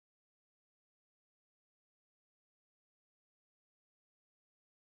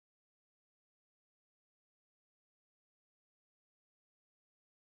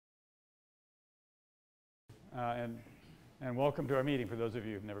and welcome to our meeting for those of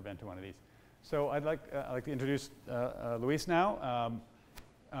you who've never been to one of these. So I'd like to introduce Luis now.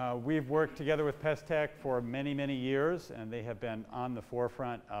 We've worked together with Pest Tech for many, many years, and they have been on the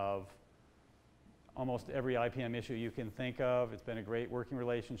forefront of almost every IPM issue you can think of. It's been a great working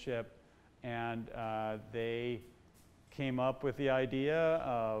relationship, and they came up with the idea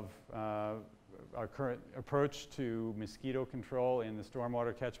of our current approach to mosquito control in the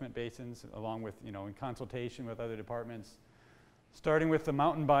stormwater catchment basins, along with, in consultation with other departments, starting with the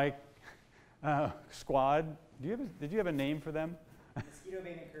mountain bike squad. Did you have a name for them? Mosquito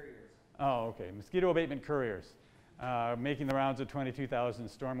abatement couriers. Oh, okay. Mosquito abatement couriers, making the rounds of 22,000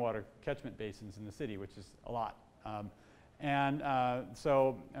 stormwater catchment basins in the city, which is a lot.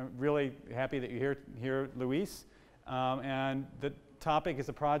 So I'm really happy that you're here, Luis. And the topic is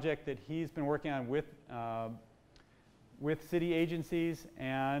a project that he's been working on with city agencies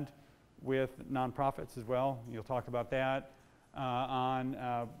and with nonprofits as well. You'll talk about that,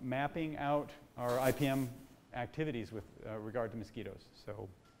 on mapping out our IPM activities with regard to mosquitoes. So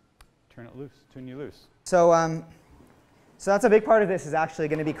turn you loose. So that's a big part of this is actually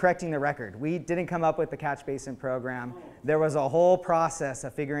going to be correcting the record. We didn't come up with the catch basin program. There was a whole process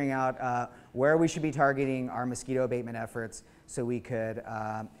of figuring out where we should be targeting our mosquito abatement efforts so we could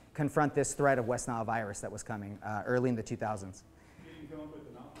confront this threat of West Nile virus that was coming early in the 2000s. You didn't come up with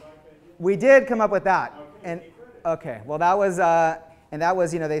the mountain bike idea? We did come up with that. Okay, Well, that was,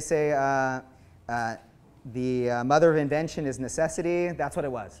 they say the mother of invention is necessity. That's what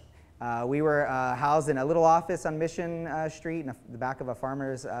it was. We were housed in a little office on Mission Street in the back of a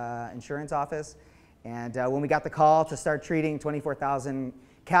farmer's insurance office. And when we got the call to start treating 24,000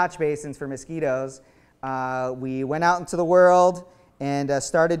 catch basins for mosquitoes, we went out into the world and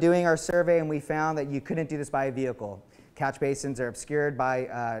started doing our survey, and we found that you couldn't do this by a vehicle. Catch basins are obscured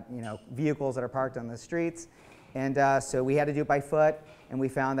by vehicles that are parked on the streets. And so we had to do it by foot, and we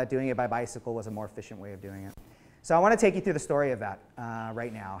found that doing it by bicycle was a more efficient way of doing it. So I want to take you through the story of that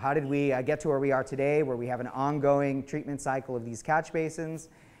right now. How did we get to where we are today, where we have an ongoing treatment cycle of these catch basins,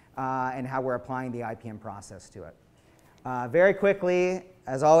 and how we're applying the IPM process to it. Very quickly,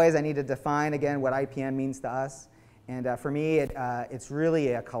 as always, I need to define again what IPM means to us. And for me, it's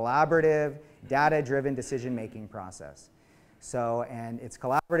really a collaborative, data-driven decision-making process. So, and it's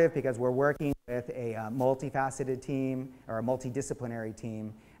collaborative because we're working with a multifaceted team or a multidisciplinary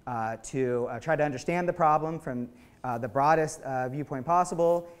team to try to understand the problem from the broadest viewpoint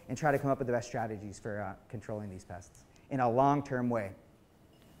possible and try to come up with the best strategies for controlling these pests in a long-term way.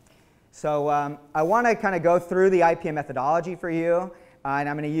 So I want to kind of go through the IPM methodology for you, and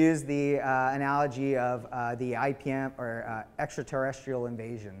I'm going to use the analogy of the IPM or extraterrestrial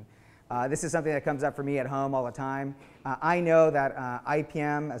invasion. This is something that comes up for me at home all the time. I know that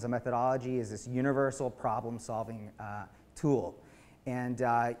IPM as a methodology is this universal problem-solving tool. And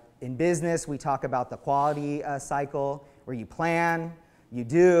in business, we talk about the quality cycle, where you plan, you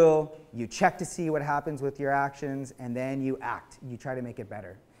do, you check to see what happens with your actions, and then you act. You try to make it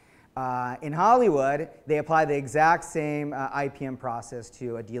better. In Hollywood, they apply the exact same IPM process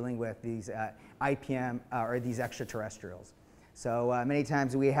to dealing with these IPM or these extraterrestrials. So many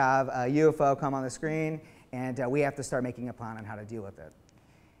times we have a UFO come on the screen, and we have to start making a plan on how to deal with it.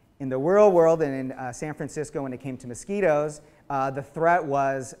 In the real world and in San Francisco, when it came to mosquitoes, the threat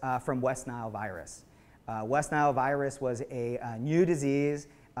was from West Nile virus. West Nile virus was a new disease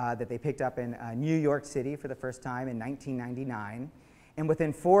that they picked up in New York City for the first time in 1999. And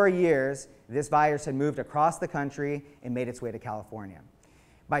within 4 years, this virus had moved across the country and made its way to California.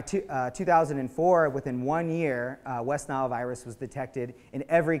 By 2004, within 1 year, West Nile virus was detected in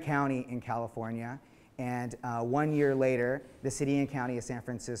every county in California. And 1 year later, the city and county of San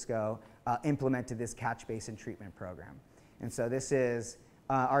Francisco implemented this catch basin treatment program. And so this is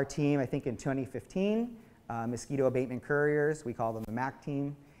our team, I think in 2015, Mosquito Abatement Couriers. We call them the MAC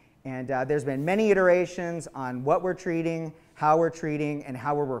team. And there's been many iterations on what we're treating, how we're treating, and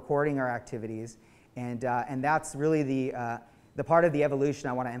how we're recording our activities. And that's really the part of the evolution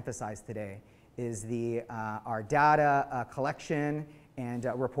I want to emphasize today is our data collection and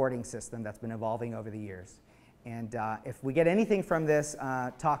reporting system that's been evolving over the years. And if we get anything from this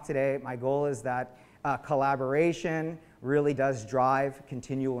talk today, my goal is that collaboration really does drive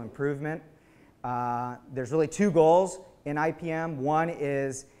continual improvement. There's really two goals in IPM. One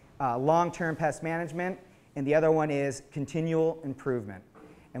is long-term pest management, and the other one is continual improvement.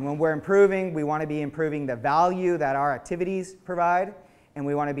 And when we're improving, we want to be improving the value that our activities provide, and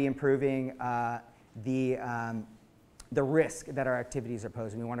we want to be improving the risk that our activities are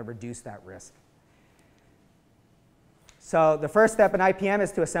posing. We want to reduce that risk. So the first step in IPM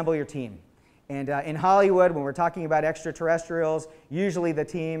is to assemble your team. And in Hollywood, when we're talking about extraterrestrials, usually the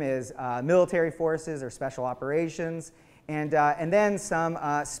team is military forces or special operations, and then some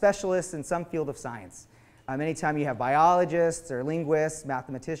specialists in some field of science. Anytime you have biologists or linguists,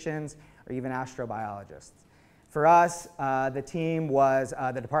 mathematicians, or even astrobiologists. For us, the team was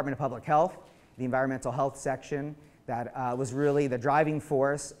the Department of Public Health, the environmental health section, that was really the driving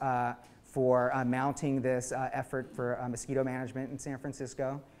force for mounting this effort for mosquito management in San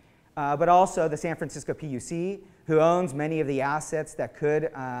Francisco. But also the San Francisco PUC, who owns many of the assets that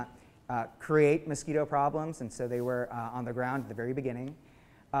could create mosquito problems, and so they were on the ground at the very beginning.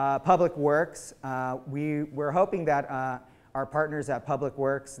 Public Works, we were hoping that our partners at Public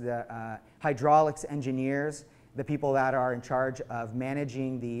Works, the hydraulics engineers, the people that are in charge of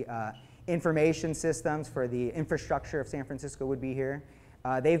managing the information systems for the infrastructure of San Francisco would be here.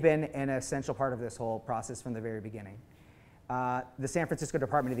 They've been an essential part of this whole process from the very beginning. The San Francisco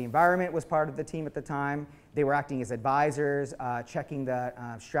Department of the Environment was part of the team at the time. They were acting as advisors, checking the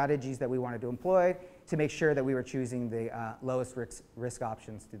strategies that we wanted to employ to make sure that we were choosing the lowest risk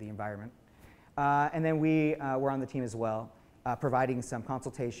options to the environment. And then we were on the team as well, providing some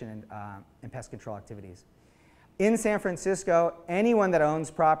consultation and pest control activities. In San Francisco, anyone that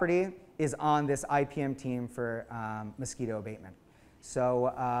owns property is on this IPM team for mosquito abatement.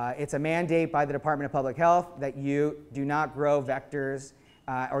 So it's a mandate by the Department of Public Health that you do not grow vectors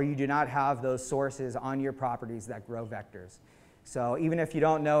or you do not have those sources on your properties that grow vectors. So even if you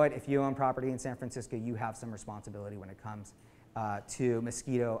don't know it, if you own property in San Francisco, you have some responsibility when it comes to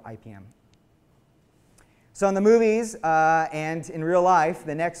mosquito IPM. So in the movies and in real life,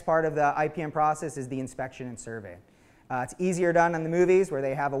 the next part of the IPM process is the inspection and survey. It's easier done in the movies where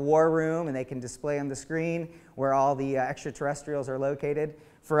they have a war room and they can display on the screen where all the extraterrestrials are located.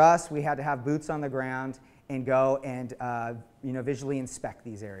 For us, we had to have boots on the ground and go and visually inspect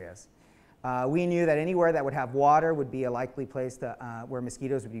these areas. We knew that anywhere that would have water would be a likely place to, where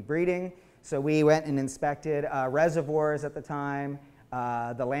mosquitoes would be breeding. So we went and inspected reservoirs at the time,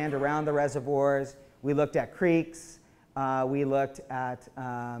 the land around the reservoirs. We looked at creeks. We looked at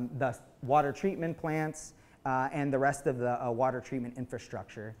the water treatment plants and the rest of the water treatment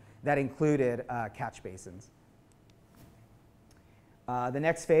infrastructure that included catch basins. The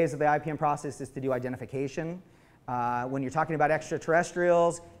next phase of the IPM process is to do identification. When you're talking about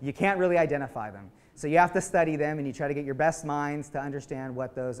extraterrestrials, you can't really identify them. So you have to study them and you try to get your best minds to understand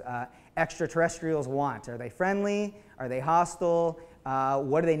what those extraterrestrials want. Are they friendly? Are they hostile?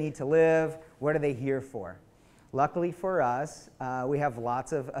 What do they need to live? What are they here for? Luckily for us, we have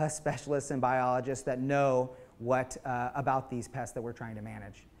lots of specialists and biologists that know what about these pests that we're trying to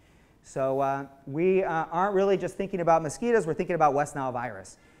manage. So we aren't really just thinking about mosquitoes, we're thinking about West Nile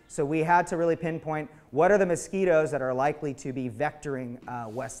virus. So we had to really pinpoint what are the mosquitoes that are likely to be vectoring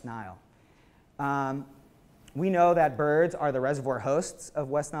West Nile. We know that birds are the reservoir hosts of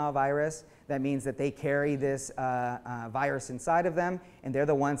West Nile virus. That means that they carry this virus inside of them, and they're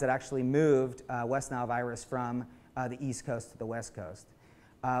the ones that actually moved West Nile virus from the East Coast to the West Coast.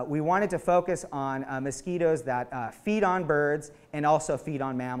 We wanted to focus on mosquitoes that feed on birds and also feed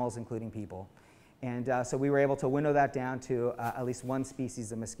on mammals, including people. And so we were able to winnow that down to at least one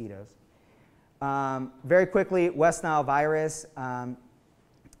species of mosquitoes. Very quickly, West Nile virus,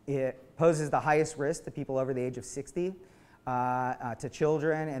 it poses the highest risk to people over the age of 60, to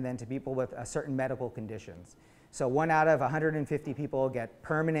children, and then to people with certain medical conditions. So 1 out of 150 people get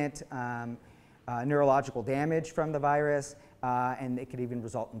permanent neurological damage from the virus, and it could even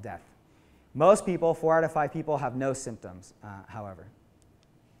result in death. Most people, 4 out of 5 people, have no symptoms, however.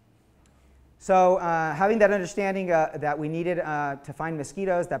 So having that understanding that we needed to find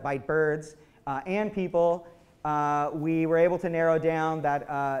mosquitoes that bite birds and people, we were able to narrow down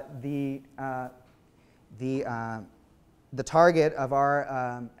that the target of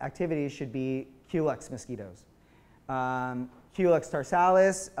our activities should be Culex mosquitoes. Culex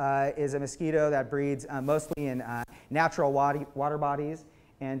tarsalis is a mosquito that breeds mostly in natural water bodies,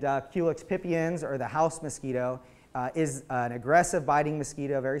 and Culex pipiens, or the house mosquito, is an aggressive biting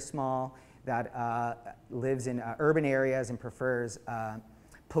mosquito, very small, that lives in urban areas and prefers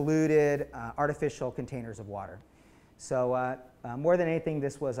polluted artificial containers of water. So more than anything,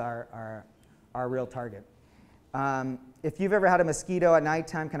 this was our real target. If you've ever had a mosquito at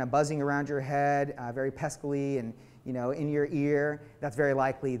nighttime kind of buzzing around your head, very peskily and in your ear, that's very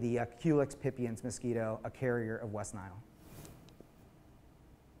likely the Culex pipiens mosquito, a carrier of West Nile.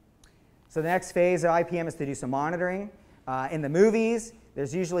 So the next phase of IPM is to do some monitoring. In the movies,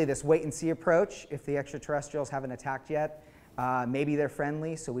 there's usually this wait-and-see approach. If the extraterrestrials haven't attacked yet, maybe they're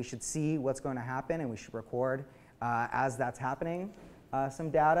friendly, so we should see what's going to happen, and we should record as that's happening some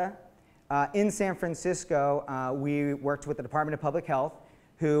data. In San Francisco, we worked with the Department of Public Health,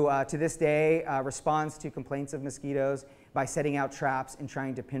 who to this day responds to complaints of mosquitoes by setting out traps and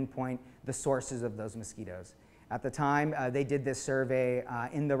trying to pinpoint the sources of those mosquitoes. At the time, they did this survey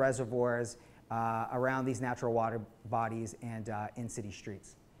in the reservoirs around these natural water bodies and in city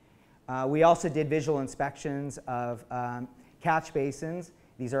streets. We also did visual inspections of catch basins.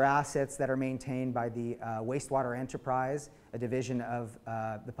 These are assets that are maintained by the Wastewater Enterprise, a division of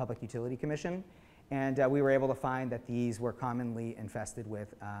the Public Utility Commission. And we were able to find that these were commonly infested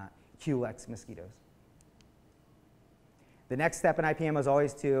with Culex mosquitoes. The next step in IPM was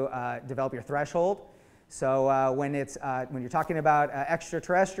always to develop your threshold. So when you're talking about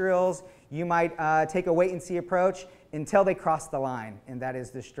extraterrestrials, you might take a wait-and-see approach until they cross the line, and that is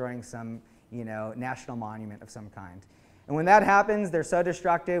destroying some, national monument of some kind. And when that happens, they're so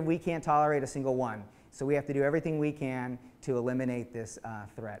destructive, we can't tolerate a single one. So we have to do everything we can to eliminate this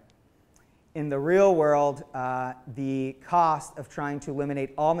threat. In the real world, the cost of trying to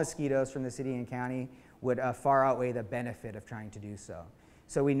eliminate all mosquitoes from the city and county would far outweigh the benefit of trying to do so.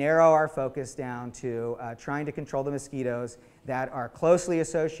 So we narrow our focus down to trying to control the mosquitoes that are closely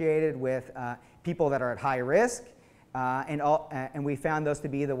associated with people that are at high risk, and we found those to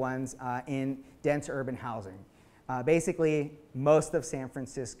be the ones in dense urban housing. Basically, most of San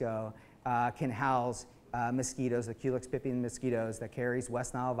Francisco can house mosquitoes, the Culex pipian mosquitoes that carries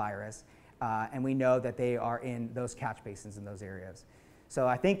West Nile virus, and we know that they are in those catch basins in those areas. So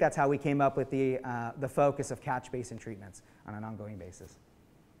I think that's how we came up with the focus of catch basin treatments on an ongoing basis.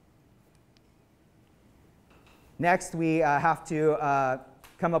 Next, we have to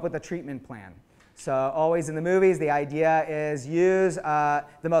come up with a treatment plan. So always in the movies, the idea is use the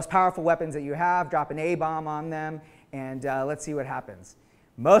most powerful weapons that you have, drop an A-bomb on them, and let's see what happens.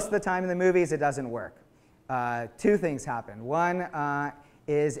 Most of the time in the movies, it doesn't work. Two things happen. One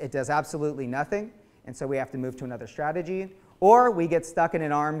is it does absolutely nothing, and so we have to move to another strategy. Or we get stuck in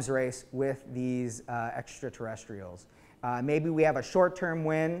an arms race with these extraterrestrials. Maybe we have a short-term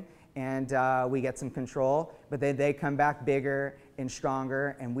win, and we get some control, but then they come back bigger and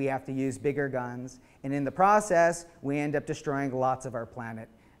stronger, and we have to use bigger guns. And in the process, we end up destroying lots of our planet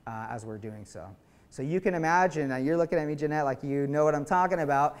as we're doing so. So you can imagine, you're looking at me, Jeanette, like you know what I'm talking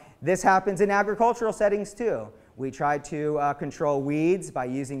about. This happens in agricultural settings too. We try to control weeds by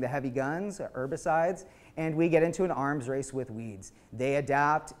using the heavy guns, herbicides, and we get into an arms race with weeds. They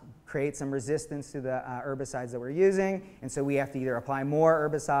adapt, create some resistance to the herbicides that we're using, and so we have to either apply more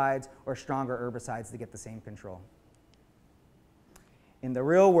herbicides or stronger herbicides to get the same control. In the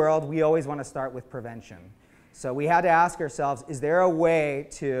real world, we always want to start with prevention. So we had to ask ourselves, is there a way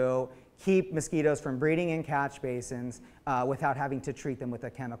to keep mosquitoes from breeding in catch basins without having to treat them with a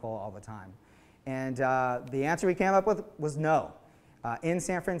chemical all the time? And the answer we came up with was no. In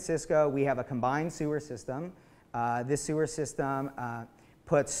San Francisco, we have a combined sewer system. This sewer system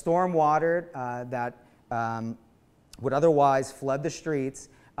puts stormwater that would otherwise flood the streets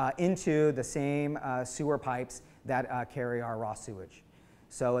into the same sewer pipes that carry our raw sewage.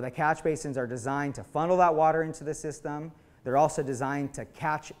 So the catch basins are designed to funnel that water into the system. They're also designed to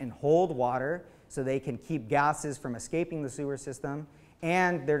catch and hold water so they can keep gases from escaping the sewer system.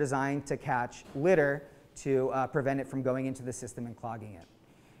 And they're designed to catch litter to prevent it from going into the system and clogging it.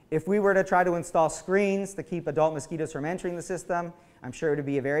 If we were to try to install screens to keep adult mosquitoes from entering the system, I'm sure it would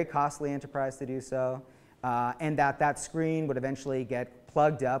be a very costly enterprise to do so, and that screen would eventually get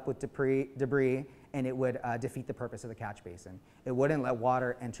plugged up with debris, and it would defeat the purpose of the catch basin. It wouldn't let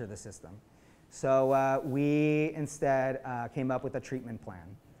water enter the system. So we instead came up with a treatment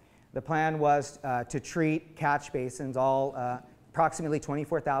plan. The plan was to treat catch basins, approximately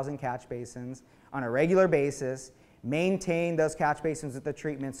 24,000 catch basins, on a regular basis, maintain those catch basins with the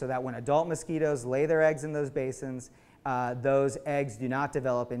treatment so that when adult mosquitoes lay their eggs in those basins, those eggs do not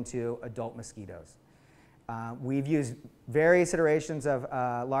develop into adult mosquitoes. We've used various iterations of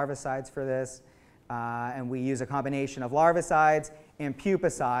larvicides for this, and we use a combination of larvicides and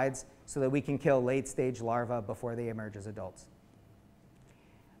pupicides so that we can kill late-stage larvae before they emerge as adults.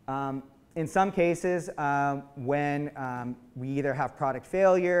 In some cases, when we either have product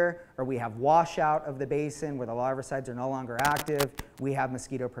failure or we have washout of the basin where the larvicides are no longer active, we have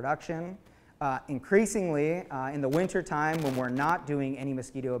mosquito production. Increasingly, in the winter time when we're not doing any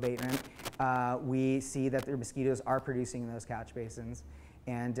mosquito abatement, we see that the mosquitoes are producing in those catch basins.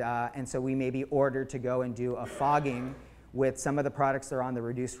 And so we may be ordered to go and do a fogging with some of the products that are on the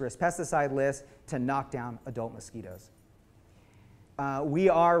reduced risk pesticide list to knock down adult mosquitoes. We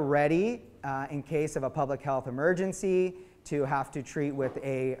are ready, in case of a public health emergency, to have to treat with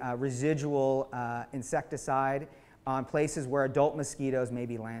a residual insecticide on places where adult mosquitoes may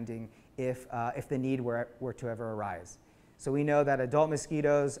be landing if the need were to ever arise. So we know that adult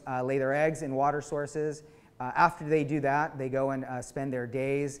mosquitoes lay their eggs in water sources. After they do that, they go and spend their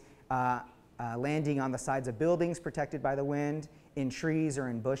days landing on the sides of buildings protected by the wind, in trees or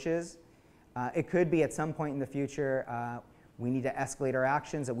in bushes. It could be at some point in the future we need to escalate our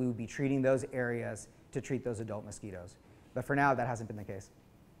actions, that we would be treating those areas to treat those adult mosquitoes. But for now, that hasn't been the case.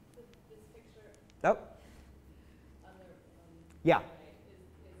 This picture Oh, on the yeah. right,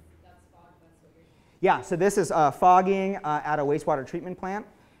 that's fog, that's what you're Yeah, so this is fogging at a wastewater treatment plant.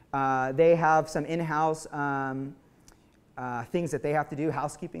 They have some in-house things that they have to do,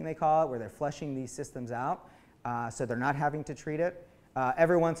 housekeeping they call it, where they're flushing these systems out, so they're not having to treat it.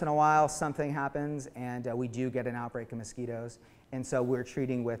 Every once in a while, something happens, and we do get an outbreak of mosquitoes, and so we're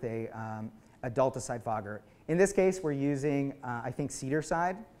treating with a adulticide fogger. In this case, we're using, I think, cedar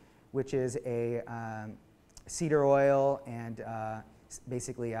side, which is a cedar oil and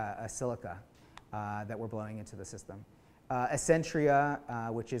basically a silica that we're blowing into the system.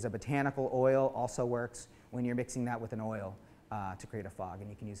 Essentria, which is a botanical oil, also works when you're mixing that with an oil to create a fog, and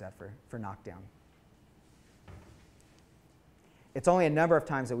you can use that for knockdown. It's only a number of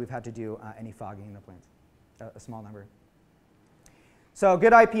times that we've had to do any fogging in the plants, a small number. So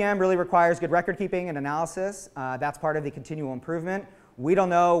good IPM really requires good record keeping and analysis. That's part of the continual improvement. We don't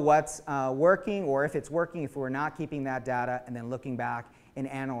know what's working or if it's working if we're not keeping that data and then looking back and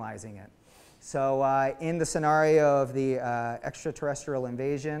analyzing it. So in the scenario of the extraterrestrial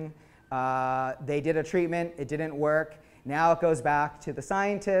invasion, they did a treatment, it didn't work. Now it goes back to the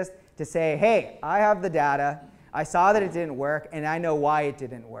scientist to say, hey, I have the data, I saw that it didn't work, and I know why it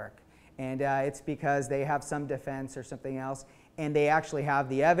didn't work. And it's because they have some defense or something else, and they actually have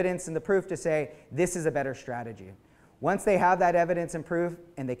the evidence and the proof to say, this is a better strategy. Once they have that evidence and proof,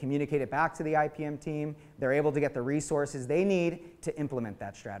 and they communicate it back to the IPM team, they're able to get the resources they need to implement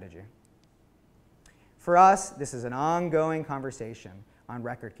that strategy. For us, this is an ongoing conversation on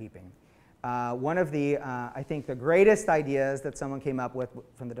record keeping. One of the, I think, the greatest ideas that someone came up with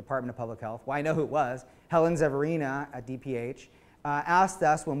from the Department of Public Health, well, I know who it was, Helen Zeverina at DPH, asked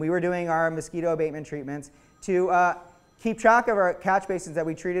us when we were doing our mosquito abatement treatments to keep track of our catch basins that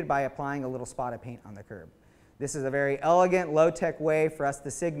we treated by applying a little spot of paint on the curb. This is a very elegant, low-tech way for us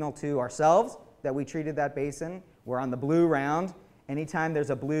to signal to ourselves that we treated that basin. We're on the blue round. Anytime there's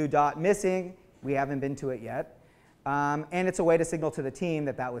a blue dot missing, we haven't been to it yet. And it's a way to signal to the team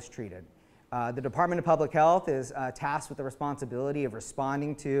that that was treated. The Department of Public Health is tasked with the responsibility of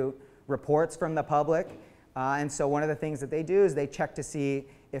responding to reports from the public. And so one of the things that they do is they check to see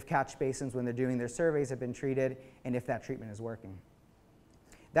if catch basins, when they're doing their surveys, have been treated and if that treatment is working.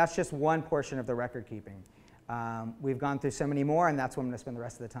 That's just one portion of the record keeping. We've gone through so many more, and that's what I'm going to spend the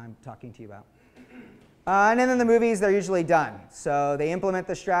rest of the time talking to you about. And then in the movies, they're usually done. So they implement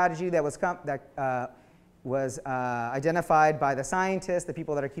the strategy that was identified by the scientists, the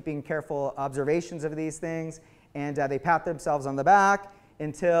people that are keeping careful observations of these things, and they pat themselves on the back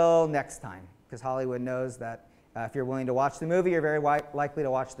until next time, because Hollywood knows that if you're willing to watch the movie, you're very likely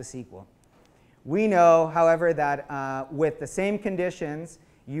to watch the sequel. We know, however, that with the same conditions,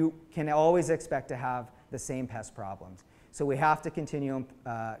 you can always expect to have the same pest problems. So we have to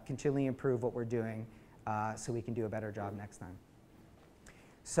continually improve what we're doing so we can do a better job next time.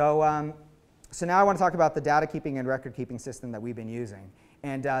 So, so now I want to talk about the data keeping and record keeping system that we've been using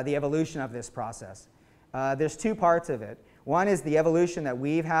and the evolution of this process. There's two parts of it. One is the evolution that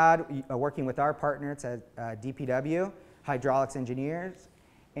we've had working with our partners at DPW, hydraulics engineers,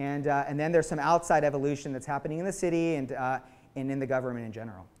 and then there's some outside evolution that's happening in the city and in the government in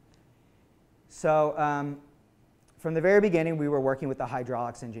general. So from the very beginning, we were working with the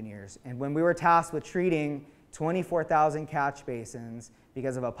hydraulics engineers, and when we were tasked with treating 24,000 catch basins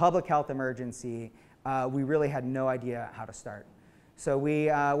because of a public health emergency, we really had no idea how to start. So we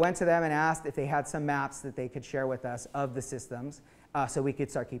went to them and asked if they had some maps that they could share with us of the systems so we could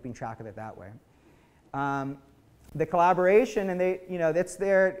start keeping track of it that way. The collaboration, and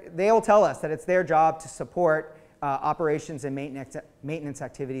they'll tell us that it's their job to support operations and maintenance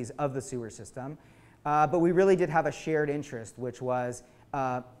activities of the sewer system. But we really did have a shared interest, which was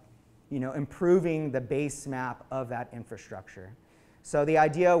improving the base map of that infrastructure. So the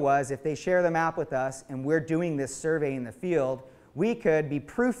idea was if they share the map with us and we're doing this survey in the field, we could be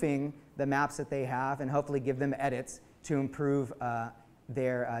proofing the maps that they have and hopefully give them edits to improve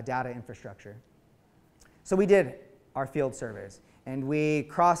their data infrastructure. So we did our field surveys, and we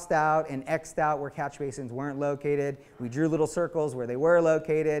crossed out and X'd out where catch basins weren't located. We drew little circles where they were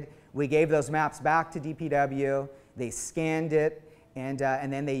located. We gave those maps back to DPW. They scanned it, and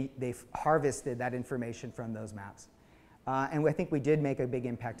then they harvested that information from those maps. And I think we did make a big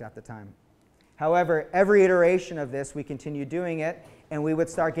impact at the time. However, every iteration of this, we continued doing it, and we would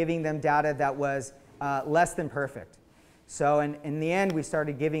start giving them data that was less than perfect. So in the end, we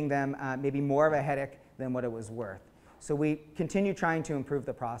started giving them maybe more of a headache than what it was worth. So we continued trying to improve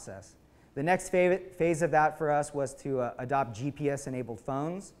the process. The next phase of that for us was to adopt GPS-enabled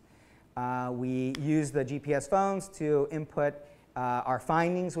phones. We used the GPS phones to input our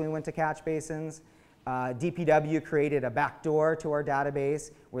findings when we went to catch basins. DPW created a backdoor to our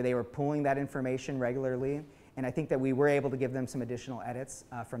database where they were pulling that information regularly. And I think that we were able to give them some additional edits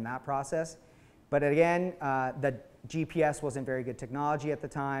from that process. But again, the GPS wasn't very good technology at the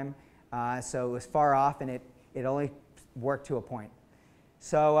time, so it was far off, and it only worked to a point.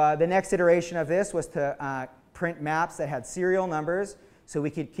 So the next iteration of this was to print maps that had serial numbers so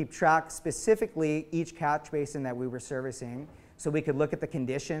we could keep track specifically each catch basin that we were servicing, so we could look at the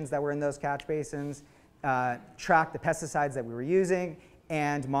conditions that were in those catch basins, track the pesticides that we were using,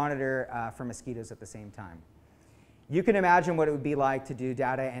 and monitor for mosquitoes at the same time. You can imagine what it would be like to do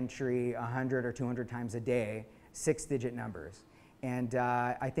data entry 100 or 200 times a day, 6-digit numbers. And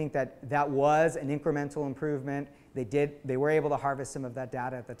I think that that was an incremental improvement. They were able to harvest some of that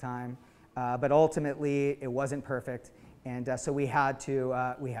data at the time, but ultimately it wasn't perfect, and so we had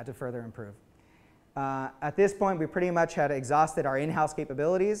to further improve. At this point, we pretty much had exhausted our in-house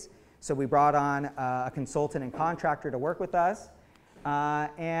capabilities, so we brought on a consultant and contractor to work with us.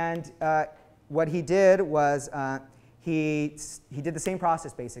 And what he did was he did the same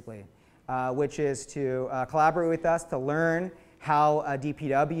process basically, which is to collaborate with us to learn how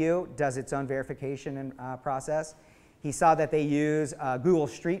DPW does its own verification and process. He saw that they use Google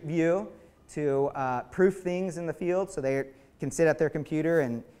Street View to proof things in the field, so they can sit at their computer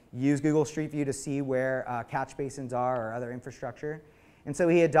and use Google Street View to see where catch basins are or other infrastructure. And so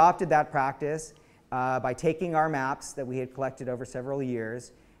he adopted that practice by taking our maps that we had collected over several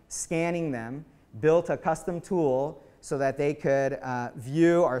years, scanning them, built a custom tool so that they could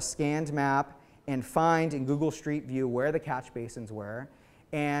view our scanned map and find in Google Street View where the catch basins were,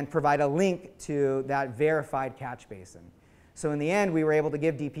 and provide a link to that verified catch basin. So in the end, we were able to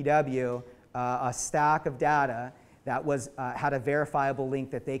give DPW a stack of data that had a verifiable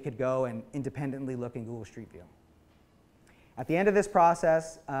link that they could go and independently look in Google Street View. At the end of this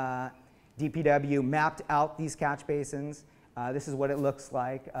process, DPW mapped out these catch basins. This is what it looks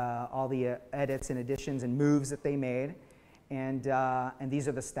like, all the edits and additions and moves that they made, and these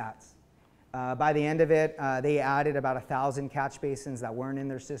are the stats. By the end of it, they added about 1,000 catch basins that weren't in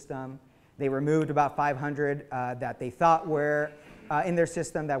their system. They removed about 500 that they thought were in their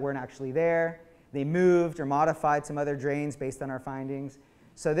system that weren't actually there. They moved or modified some other drains based on our findings.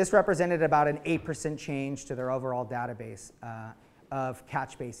 So this represented about an 8% change to their overall database of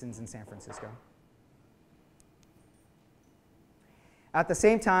catch basins in San Francisco. At the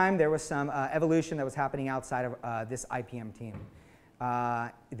same time, there was some evolution that was happening outside of this IPM team.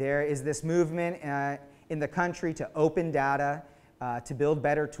 There is this movement in the country to open data, to build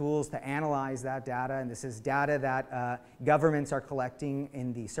better tools to analyze that data, and this is data that governments are collecting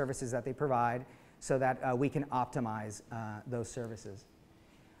in the services that they provide so that we can optimize those services.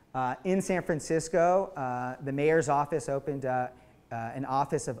 In San Francisco, the mayor's office opened an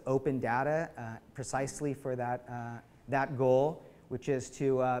office of open data precisely for that goal, which is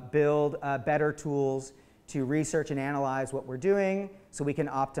to build better tools to research and analyze what we're doing so we can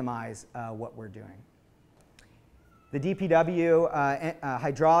optimize what we're doing. The DPW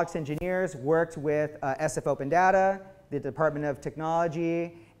hydraulics engineers worked with SF Open Data, the Department of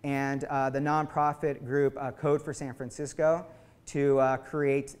Technology, and the nonprofit group Code for San Francisco to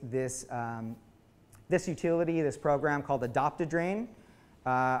create this, this utility, this program called Adopt-A-Drain.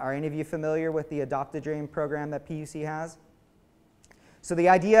 Are any of you familiar with the Adopt-A-Drain program that PUC has? So the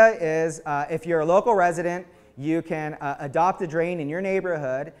idea is if you're a local resident, you can adopt a drain in your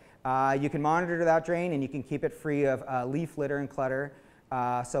neighborhood. You can monitor that drain and you can keep it free of leaf litter and clutter.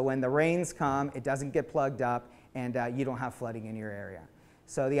 So when the rains come, it doesn't get plugged up and you don't have flooding in your area.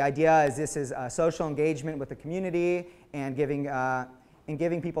 So the idea is this is social engagement with the community and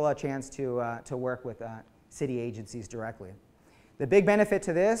giving people a chance to work with city agencies directly. The big benefit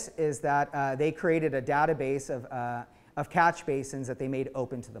to this is that they created a database of catch basins that they made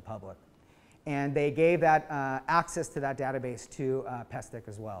open to the public. And they gave that access to that database to Pest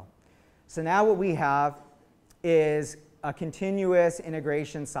as well. So now what we have is a continuous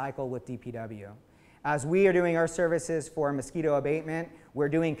integration cycle with DPW. As we are doing our services for mosquito abatement, we're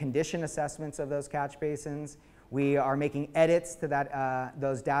doing condition assessments of those catch basins. We are making edits to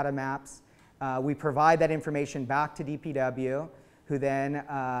those data maps. We provide that information back to DPW, who then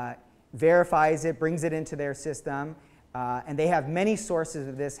verifies it, brings it into their system, And they have many sources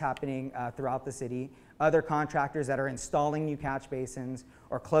of this happening throughout the city. Other contractors that are installing new catch basins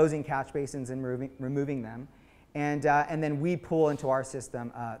or closing catch basins and removing them. And then we pull into our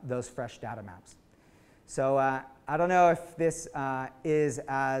system those fresh data maps. So I don't know if this is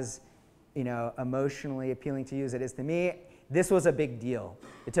as emotionally appealing to you as it is to me. This was a big deal.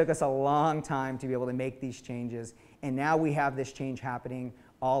 It took us a long time to be able to make these changes. And now we have this change happening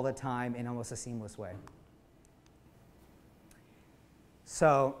all the time in almost a seamless way.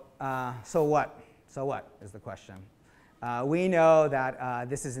 So what? So what is the question? We know that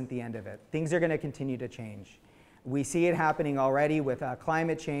this isn't the end of it. Things are going to continue to change. We see it happening already with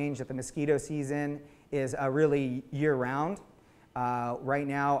climate change, that the mosquito season is really year-round. Right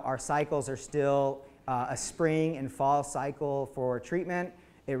now, our cycles are still a spring and fall cycle for treatment.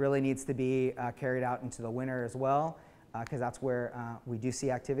 It really needs to be carried out into the winter as well, because that's where we do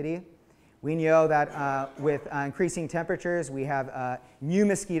see activity. We know that with increasing temperatures, we have new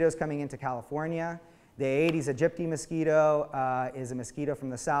mosquitoes coming into California. The Aedes aegypti mosquito is a mosquito from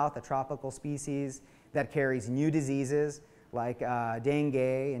the south, a tropical species that carries new diseases like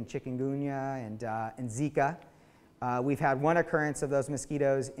dengue and chikungunya and Zika. We've had one occurrence of those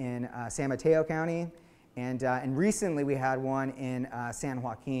mosquitoes in San Mateo County, and recently we had one in San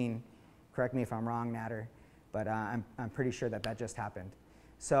Joaquin. Correct me if I'm wrong, Natter, but I'm pretty sure that just happened.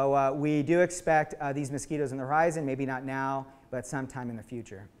 So we do expect these mosquitoes on the horizon, maybe not now, but sometime in the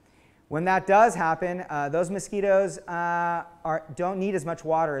future. When that does happen, those mosquitoes don't need as much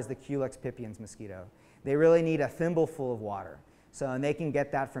water as the Culex pipiens mosquito. They really need a thimbleful of water. And they can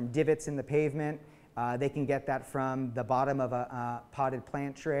get that from divots in the pavement. They can get that from the bottom of a potted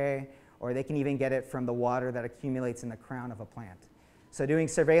plant tray, or they can even get it from the water that accumulates in the crown of a plant. So doing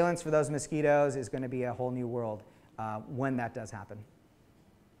surveillance for those mosquitoes is going to be a whole new world when that does happen.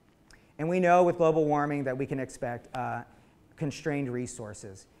 And we know with global warming that we can expect constrained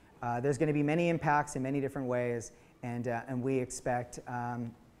resources. There's going to be many impacts in many different ways, and we expect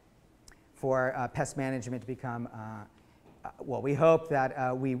for pest management to become, well, we hope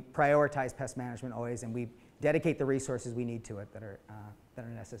that we prioritize pest management always, and we dedicate the resources we need to it that are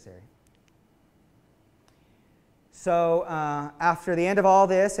necessary. So after the end of all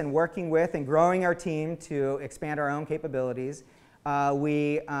this and working with and growing our team to expand our own capabilities,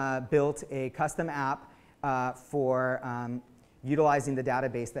 we built a custom app for utilizing the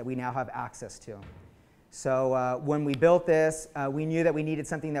database that we now have access to. So when we built this, we knew that we needed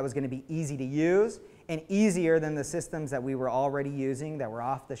something that was going to be easy to use and easier than the systems that we were already using that were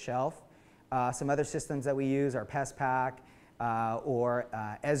off the shelf. Some other systems that we use are Pest or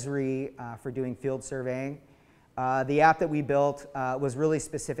Esri for doing field surveying. The app that we built was really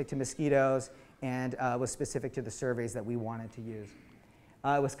specific to mosquitoes and was specific to the surveys that we wanted to use.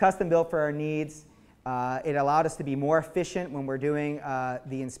 It was custom built for our needs. It allowed us to be more efficient when we're doing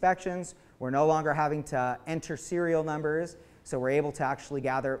the inspections. We're no longer having to enter serial numbers, so we're able to actually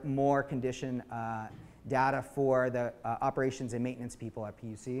gather more condition data for the operations and maintenance people at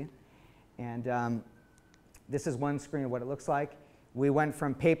PUC. And this is one screen of what it looks like. We went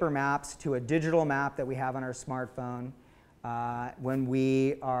from paper maps to a digital map that we have on our smartphone. When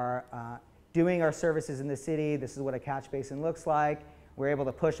we are doing our services in the city, this is what a catch basin looks like. We're able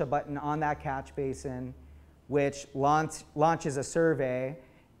to push a button on that catch basin, which launches a survey,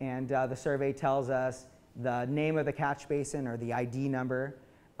 and the survey tells us the name of the catch basin or the ID number.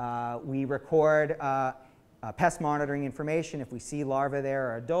 We record pest monitoring information if we see larvae there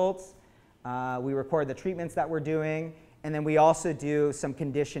or adults. We record the treatments that we're doing, and then we also do some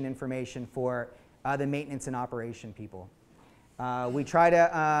condition information for the maintenance and operation people. We try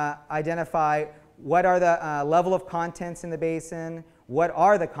to identify what are the level of contents in the basin, what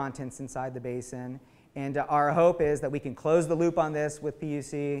are the contents inside the basin, and our hope is that we can close the loop on this with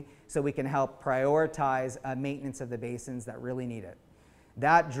PUC so we can help prioritize maintenance of the basins that really need it.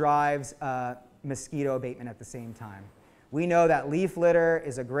 That drives mosquito abatement at the same time. We know that leaf litter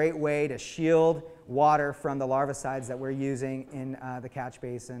is a great way to shield water from the larvicides that we're using in the catch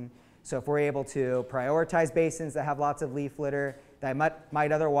basin. So if we're able to prioritize basins that have lots of leaf litter that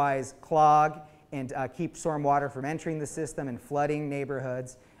might otherwise clog and keep stormwater from entering the system and flooding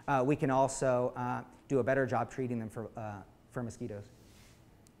neighborhoods, we can also do a better job treating them for mosquitoes.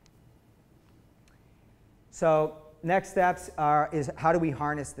 So next steps is how do we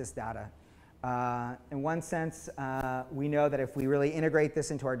harness this data? In one sense, we know that if we really integrate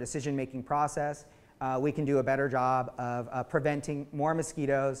this into our decision-making process, we can do a better job of preventing more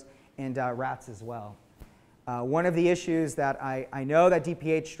mosquitoes and rats as well. One of the issues that I know that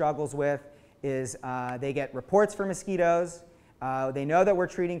DPH struggles with is they get reports for mosquitoes. They know that we're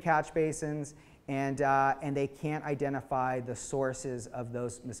treating catch basins, and they can't identify the sources of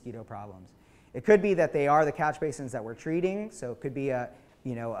those mosquito problems. It could be that they are the catch basins that we're treating, so it could be an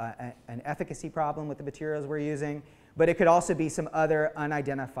efficacy problem with the materials we're using, but it could also be some other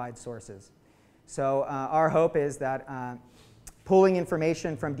unidentified sources. So our hope is that pulling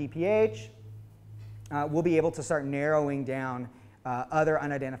information from DPH, we'll be able to start narrowing down other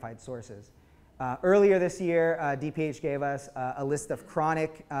unidentified sources. Earlier this year, DPH gave us a list of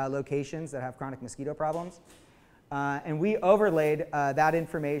chronic locations that have chronic mosquito problems. And we overlaid that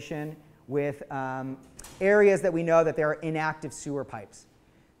information with areas that we know that there are inactive sewer pipes.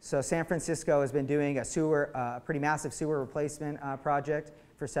 So San Francisco has been doing a pretty massive sewer replacement project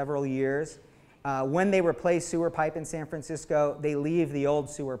for several years. When they replace sewer pipe in San Francisco, they leave the old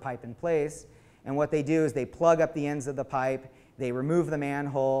sewer pipe in place. And what they do is they plug up the ends of the pipe, they remove the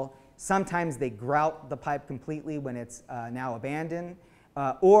manhole. Sometimes they grout the pipe completely when it's now abandoned,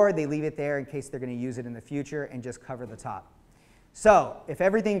 or they leave it there in case they're going to use it in the future and just cover the top. So if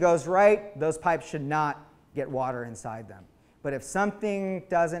everything goes right, those pipes should not get water inside them. But if something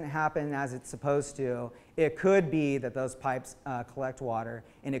doesn't happen as it's supposed to, it could be that those pipes collect water,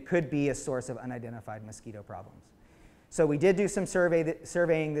 and it could be a source of unidentified mosquito problems. So we did do some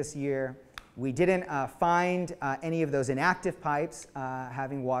surveying this year. We didn't find any of those inactive pipes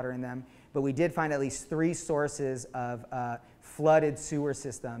having water in them, but we did find at least 3 sources of flooded sewer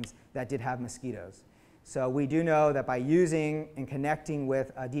systems that did have mosquitoes. So we do know that by using and connecting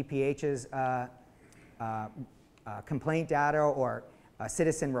with DPH's complaint data or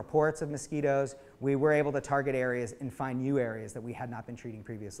citizen reports of mosquitoes, we were able to target areas and find new areas that we had not been treating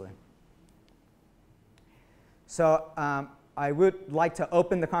previously. So I would like to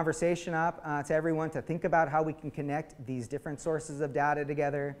open the conversation up to everyone to think about how we can connect these different sources of data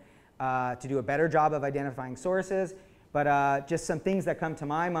together to do a better job of identifying sources. But just some things that come to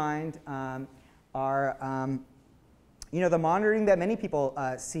my mind are the monitoring that many people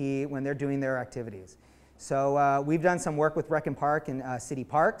see when they're doing their activities. So we've done some work with Rec and Park and city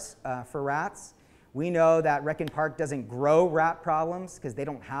parks for rats. We know that Rec and Park doesn't grow rat problems because they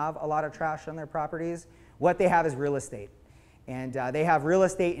don't have a lot of trash on their properties. What they have is real estate. And they have real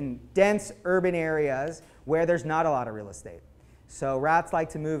estate in dense urban areas where there's not a lot of real estate. So rats like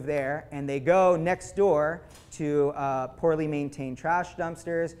to move there, and they go next door to poorly maintained trash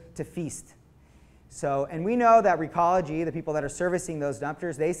dumpsters to feast. So, and we know that Recology, the people that are servicing those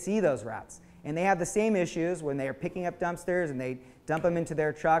dumpsters, they see those rats. And they have the same issues when they are picking up dumpsters and they dump them into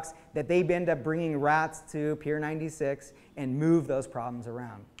their trucks, that they end up bringing rats to Pier 96 and move those problems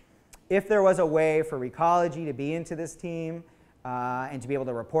around. If there was a way for Recology to be into this team and to be able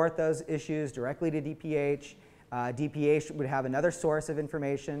to report those issues directly to DPH, DPH would have another source of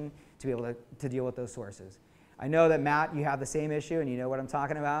information to be able to deal with those sources. I know that, Matt, you have the same issue and you know what I'm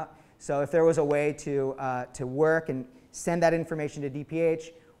talking about. So if there was a way to work and send that information to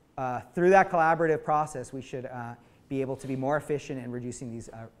DPH, through that collaborative process, we should be able to be more efficient in reducing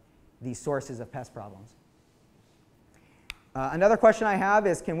these sources of pest problems. Another question I have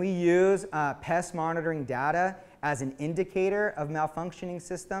is, can we use pest monitoring data as an indicator of malfunctioning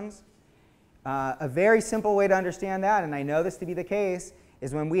systems? A very simple way to understand that, and I know this to be the case,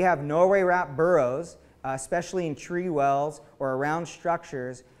 is when we have Norway rat burrows, especially in tree wells or around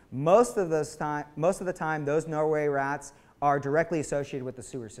structures, most of the time those Norway rats are directly associated with the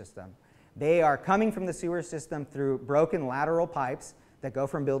sewer system. They are coming from the sewer system through broken lateral pipes that go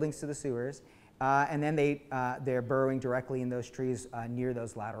from buildings to the sewers, and then they're burrowing directly in those trees near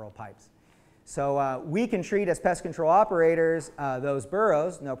those lateral pipes. So we can treat, as pest control operators, those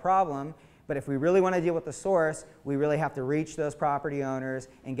burrows, no problem, but if we really want to deal with the source, we really have to reach those property owners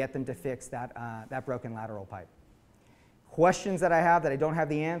and get them to fix that broken lateral pipe. Questions that I have that I don't have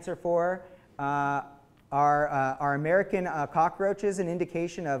the answer for are American cockroaches an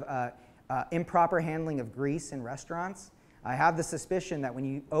indication of improper handling of grease in restaurants? I have the suspicion that when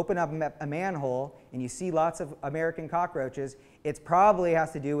you open up a manhole and you see lots of American cockroaches, it probably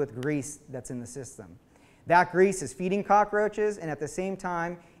has to do with grease that's in the system. That grease is feeding cockroaches, and at the same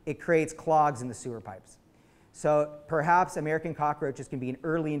time, it creates clogs in the sewer pipes. So perhaps American cockroaches can be an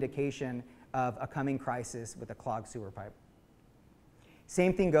early indication of a coming crisis with a clogged sewer pipe.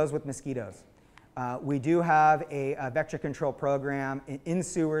 Same thing goes with mosquitoes. We do have a vector control program in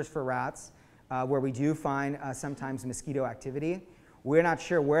sewers for rats where we do find sometimes mosquito activity. We're not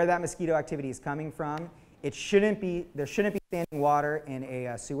sure where that mosquito activity is coming from. There shouldn't be standing water in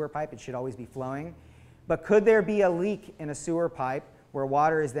a sewer pipe. It should always be flowing. But could there be a leak in a sewer pipe where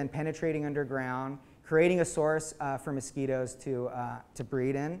water is then penetrating underground, creating a source for mosquitoes to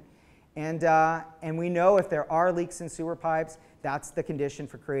breed in? And we know if there are leaks in sewer pipes, that's the condition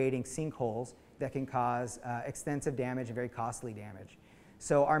for creating sinkholes that can cause extensive damage and very costly damage.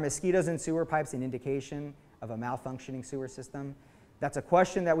 So are mosquitoes in sewer pipes an indication of a malfunctioning sewer system? That's a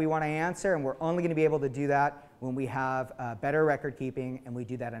question that we want to answer, and we're only going to be able to do that when we have better record keeping and we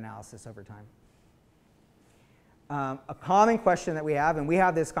do that analysis over time. A common question that we have, and we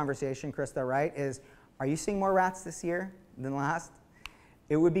have this conversation, Krista, right, is, are you seeing more rats this year than last?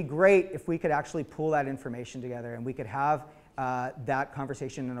 It would be great if we could actually pull that information together and we could have that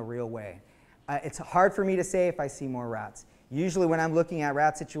conversation in a real way. It's hard for me to say if I see more rats. Usually when I'm looking at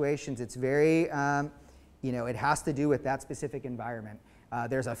rat situations, it's very, it has to do with that specific environment.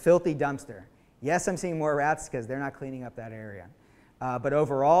 There's a filthy dumpster. Yes, I'm seeing more rats because they're not cleaning up that area. But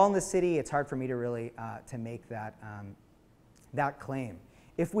overall in the city, it's hard for me to really to make that, that claim.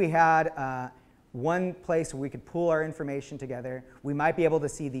 If we had one place where we could pool our information together, we might be able to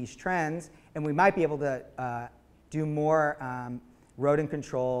see these trends, and we might be able to do more rodent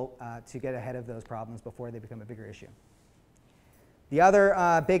control to get ahead of those problems before they become a bigger issue. The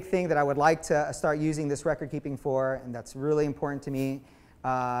other big thing that I would like to start using this record keeping for, and that's really important to me,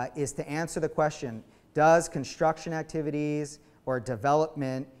 is to answer the question, does construction activities or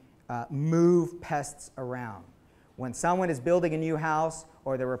development move pests around? When someone is building a new house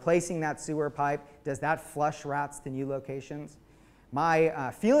or they're replacing that sewer pipe, does that flush rats to new locations?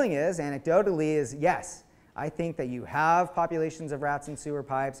 My feeling is, anecdotally, is yes. I think that you have populations of rats in sewer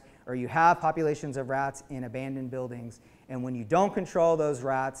pipes, or you have populations of rats in abandoned buildings, and when you don't control those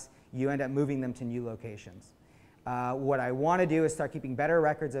rats, you end up moving them to new locations. What I want to do is start keeping better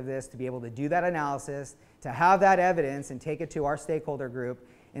records of this to be able to do that analysis, to have that evidence and take it to our stakeholder group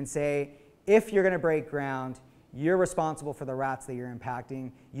and say, if you're going to break ground, you're responsible for the rats that you're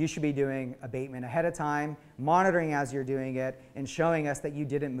impacting. You should be doing abatement ahead of time, monitoring as you're doing it, and showing us that you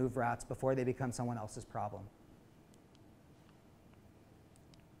didn't move rats before they become someone else's problem.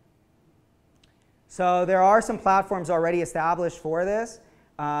 So there are some platforms already established for this.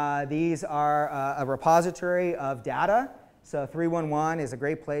 These are a repository of data. So 311 is a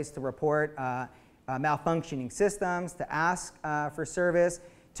great place to report malfunctioning systems, to ask for service,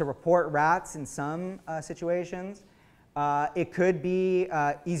 to report rats in some situations. It could be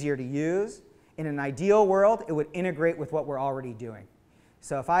easier to use. In an ideal world, it would integrate with what we're already doing.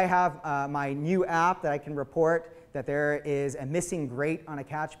 So if I have my new app that I can report that there is a missing grate on a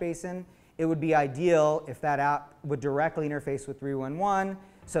catch basin, it would be ideal if that app would directly interface with 311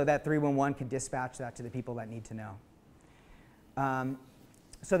 so that 311 can dispatch that to the people that need to know.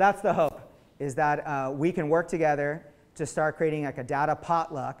 So that's the hope, is that we can work together to start creating like a data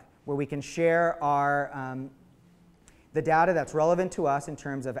potluck where we can share our, the data that's relevant to us in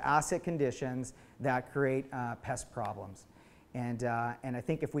terms of asset conditions that create pest problems. And I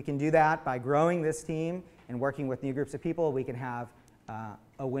think if we can do that by growing this team and working with new groups of people, we can have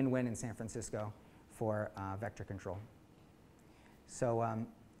a win-win in San Francisco for vector control. So,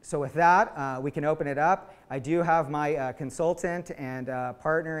 so with that, we can open it up. I do have my consultant and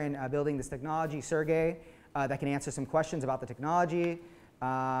partner in building this technology, Sergey, that can answer some questions about the technology.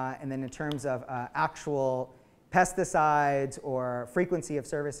 And then in terms of actual pesticides or frequency of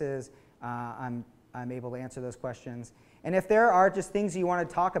services, I'm able to answer those questions. And if there are just things you want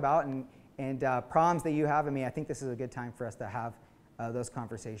to talk about and problems that you have, I think this is a good time for us to have those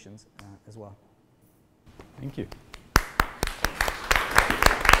conversations as well. Thank you.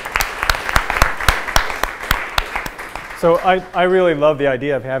 So I really love the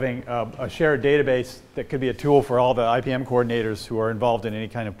idea of having a shared database that could be a tool for all the IPM coordinators who are involved in any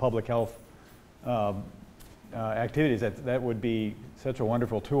kind of public health activities. That would be such a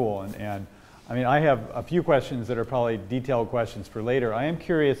wonderful tool. And I have a few questions that are probably detailed questions for later. I am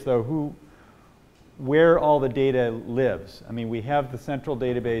curious, though, where all the data lives. We have the central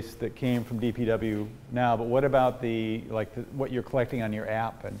database that came from DPW now, but what about what you're collecting on your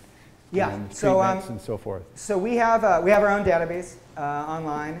app and treatments and so forth? So we have our own database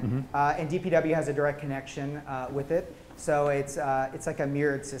online, and DPW has a direct connection with it. So it's like a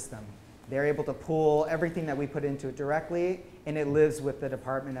mirrored system. They're able to pull everything that we put into it directly, and it lives with the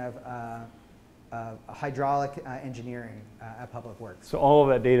Department of Hydraulic Engineering at Public Works. So all of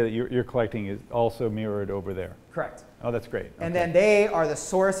that data that you're collecting is also mirrored over there? Correct. Oh, that's great. And then they are the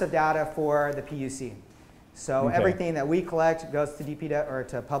source of data for the PUC. So everything that we collect goes to DPW or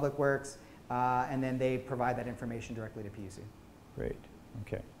to Public Works, and then they provide that information directly to PUC. Great.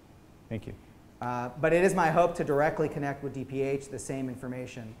 Okay. Thank you. But it is my hope to directly connect with DPH the same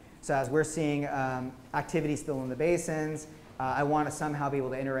information. So as we're seeing activity still in the basins, I want to somehow be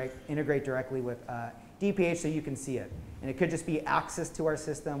able to integrate directly with DPH so you can see it. And it could just be access to our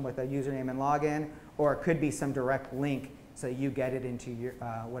system with a username and login, or it could be some direct link so that you get it into your,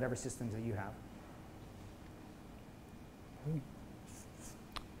 whatever systems that you have.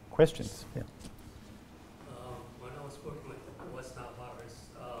 Questions? Yeah. When I was working with West Nile virus,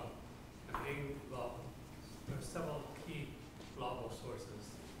 well, there are several key global sources.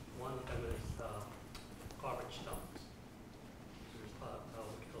 One of them is garbage dumps. There's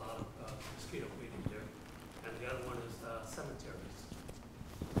a lot of mosquito breeding there. And the other one is cemeteries.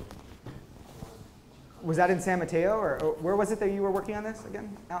 Was that in San Mateo, or where was it that you were working on this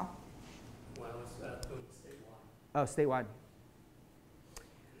again, Al? When I was doing statewide. Oh, statewide.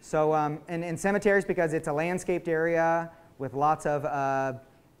 So, and in cemeteries, because it's a landscaped area with lots of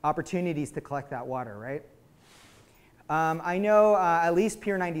opportunities to collect that water, right? I know at least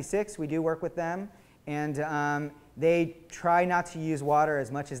Pier 96, we do work with them, and they try not to use water as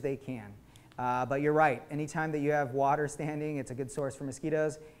much as they can. But you're right, anytime that you have water standing, it's a good source for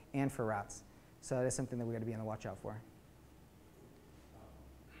mosquitoes and for rats. So that is something that we got to be on the watch out for.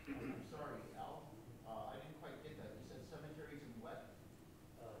 I'm sorry, Al. I didn't quite get that. You said cemeteries and what?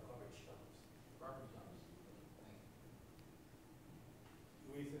 Garbage dumps. Garbage dumps.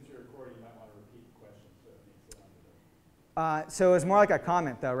 Louise, since you're recording, you might want to repeat the question so it makes it onto the... So it was more like a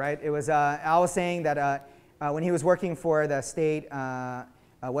comment, though, right? It was Al was saying that when he was working for the state,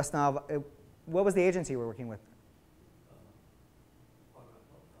 West Nile, what was the agency we're working with?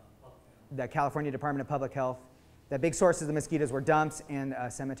 The California Department of Public Health. The big sources of mosquitoes were dumps and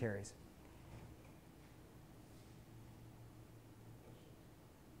cemeteries.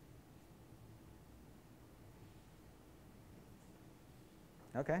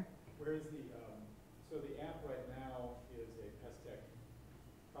 Okay. Where is the, so the app right now is a Pest Tech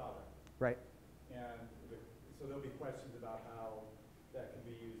product. Right. And so there'll be questions about how that can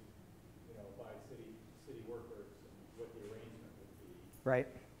be used, you know, by city workers and what the arrangement would be. Right.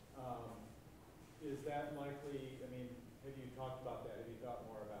 Is that likely, I mean, have you talked about that? Have you thought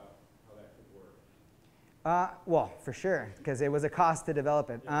more about how that could work? Well, for sure, because it was a cost to develop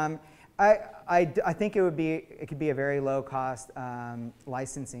it. Yeah. I think it could be a very low cost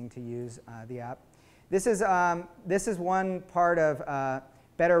licensing to use the app. This is one part of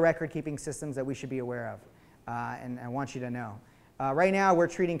better record keeping systems that we should be aware of, and I want you to know. Right now, we're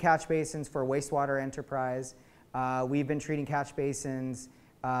treating catch basins for wastewater enterprise. We've been treating catch basins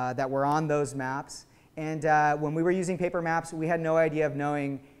that were on those maps. And when we were using paper maps, we had no idea of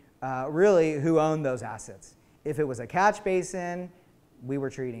knowing really who owned those assets. If it was a catch basin, we were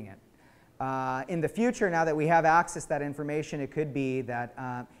treating it. In the future, now that we have access to that information, it could be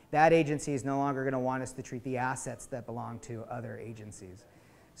that that agency is no longer going to want us to treat the assets that belong to other agencies.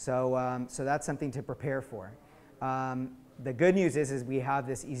 So, so that's something to prepare for. The good news is we have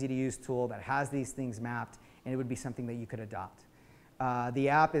this easy-to-use tool that has these things mapped, and it would be something that you could adopt. The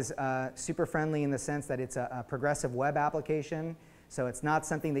app is super friendly in the sense that it's a progressive web application, so it's not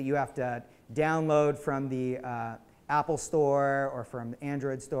something that you have to download from the Apple Store or from the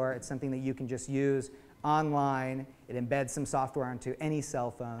Android Store. It's something that you can just use online. It embeds some software onto any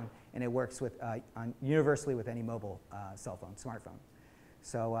cell phone, and it works with, universally with any mobile cell phone, smartphone.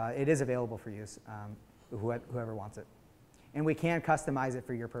 So it is available for use, whoever wants it. And we can customize it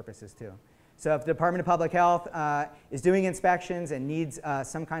for your purposes too. So if the Department of Public Health is doing inspections and needs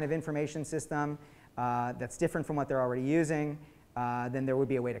some kind of information system that's different from what they're already using, then there would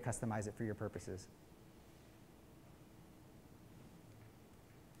be a way to customize it for your purposes.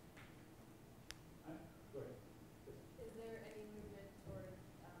 Is there any movement toward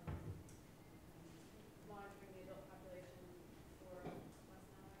monitoring the adult population for West Nile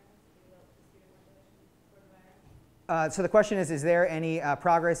virus, the adult mosquito population for the virus? So the question is there any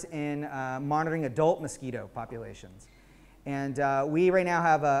progress in monitoring adult mosquito populations? And we right now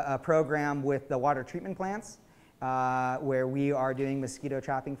have a program with the water treatment plants where we are doing mosquito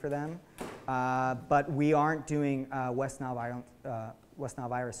trapping for them, but we aren't doing West Nile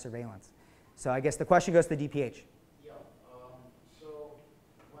virus surveillance. So I guess the question goes to DPH. Yeah. So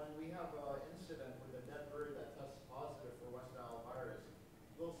when we have an incident with a dead bird that tests positive for West Nile virus,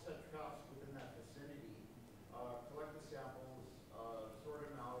 we'll set traps within that vicinity, collect the samples, sort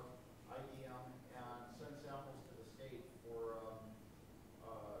them out, IPM, and send samples to the state for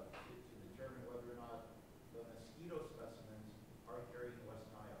to determine whether or not the mosquito specimens are carrying West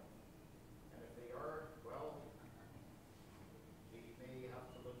Nile. And if they are, well, we may have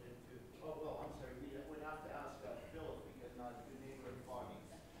to look into. Oh well, I'm sorry. We would have to ask Phil if we can do neighborhood fogging.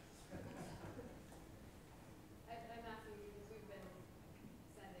 I'm asking you because we've been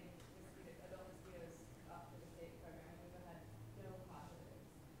sending adult mosquitoes off to the state program. We've had no positives.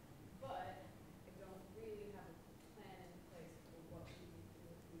 But I don't really have a plan in place for what we would do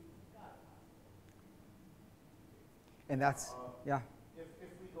if we got a positive. And that's, yeah.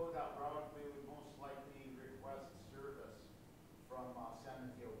 If we go that route, we would most likely request service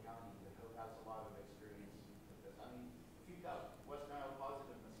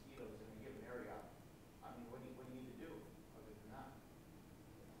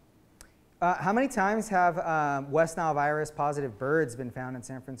How many times have West Nile virus positive birds been found in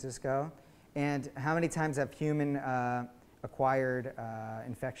San Francisco? And how many times have human acquired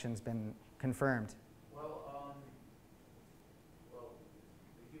infections been confirmed? Well,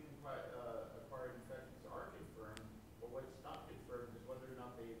 the human acquired infections are confirmed, but what's not confirmed is whether or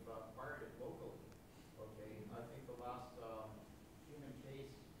not they've acquired it locally. Okay, I think the last human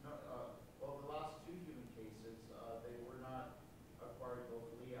case, well, the last 2 human cases, they were not acquired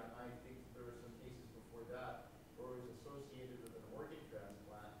locally, and I think there were some cases before that where it was associated with an organ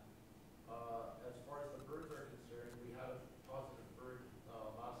transplant. As far as the birds are concerned, we had a positive bird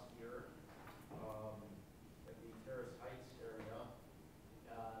last year at the Terrace Heights area,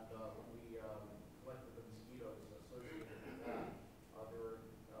 and when we collected the mosquitoes associated with that,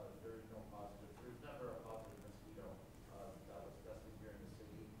 there was no positive. There was never a positive mosquito that was tested here in the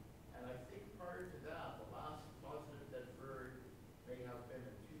city. And I think prior to that, the last positive dead bird may have been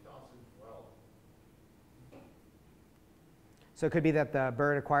in 2012. So it could be that the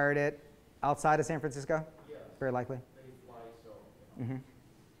bird acquired it outside of San Francisco? Yes. Very likely. They fly, so. You know.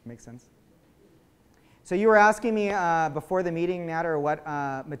 Makes sense. So you were asking me before the meeting, Natter, what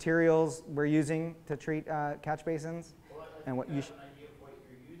materials we're using to treat catch basins? Well, and what I you have an idea of what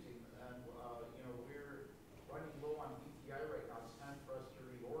you're using, and you know, we're running low on BTI right now. It's time for us to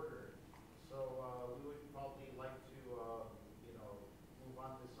reorder. So we would probably like to, you know, move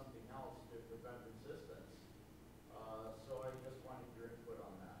on to something else to prevent resistance. So I just wanted your input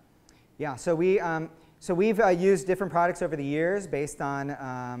on that. Yeah, so we've used different products over the years based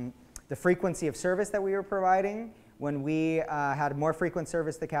on the frequency of service that we were providing. When we had more frequent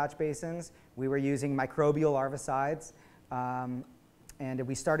service to catch basins, we were using microbial larvicides. And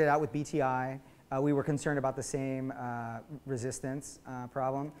we started out with BTI. We were concerned about the same resistance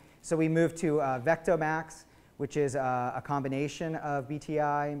problem. So we moved to Vectomax, which is a combination of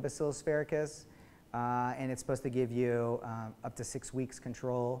BTI and Bacillus sphaericus. And it's supposed to give you up to 6 weeks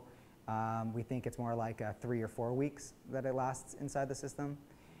control. We think it's more like 3 or 4 weeks that it lasts inside the system.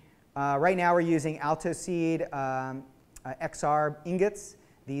 Right now we're using Altoseed XR ingots.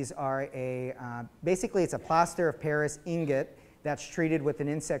 These are basically it's a plaster of Paris ingot that's treated with an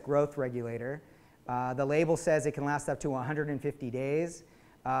insect growth regulator. The label says it can last up to 150 days.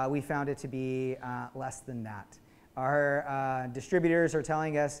 We found it to be less than that. Our distributors are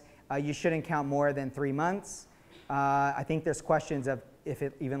telling us you shouldn't count more than 3 months. I think there's questions of if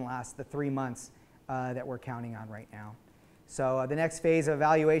it even lasts the 3 months that we're counting on right now. So the next phase of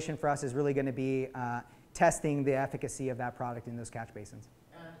evaluation for us is really going to be testing the efficacy of that product in those catch basins.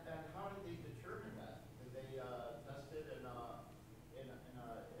 And how did they determine that? Did they test it in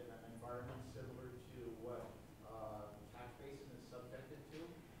an environment similar to what catch basin is subjected to?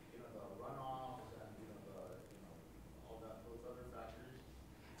 You know, the runoffs and all those other factors.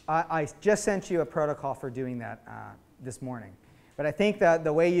 I just sent you a protocol for doing that this morning. But I think that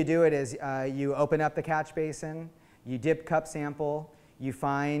the way you do it is you open up the catch basin, you dip cup sample, you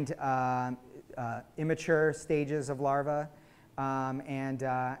find immature stages of larvae,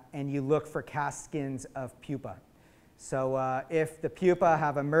 and you look for cast skins of pupa. So if the pupa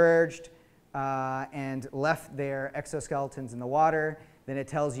have emerged and left their exoskeletons in the water, then it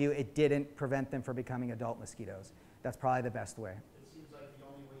tells you it didn't prevent them from becoming adult mosquitoes. That's probably the best way. It seems like the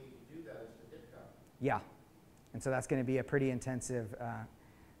only way you can do that is to dip cup. Yeah. And so that's going to be a pretty intensive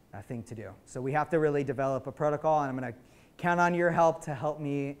thing to do. So we have to really develop a protocol, and I'm going to count on your help to help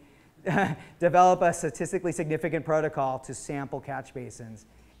me develop a statistically significant protocol to sample catch basins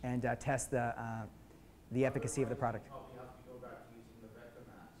and test the efficacy of the product. You probably have to go back to using the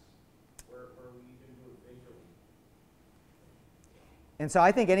Vectomax, where you can do it visually. And so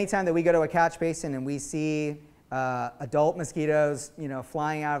I think anytime that we go to a catch basin and we see adult mosquitoes,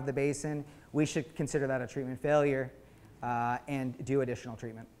 flying out of the basin, we should consider that a treatment failure and do additional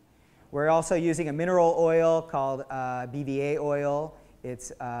treatment. We're also using a mineral oil called BVA oil.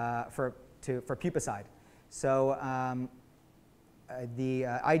 It's for pupicide. So the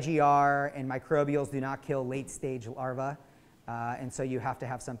IGR and microbials do not kill late-stage larvae, and so you have to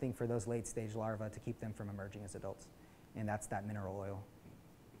have something for those late-stage larvae to keep them from emerging as adults, and that's that mineral oil.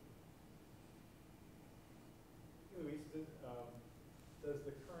 Luis, does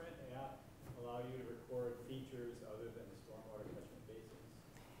the current app allow you to record features other than the stormwater catchment basins?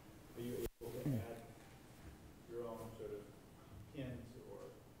 Are you able to add your own sort of pins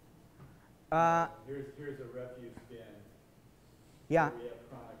or here's a refuse bin? Yeah. We have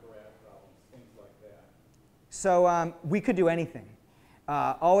chronic rat problems, things like that. So we could do anything.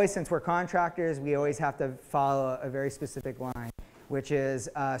 Always, since we're contractors, we always have to follow a very specific line, which is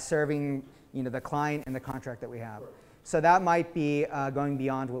serving the client and the contract that we have. Sure. So that might be going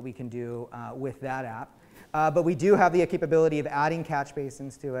beyond what we can do with that app. But we do have the capability of adding catch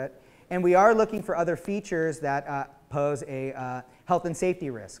basins to it. And we are looking for other features that pose a health and safety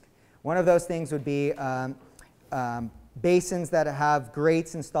risk. One of those things would be basins that have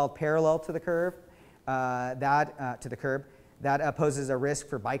grates installed parallel to the curb. That poses a risk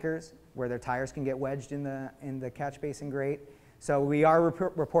for bikers, where their tires can get wedged in the catch basin grate. So we are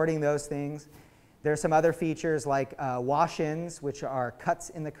reporting those things. There are some other features like wash-ins, which are cuts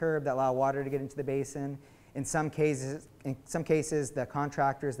in the curb that allow water to get into the basin. In some cases, the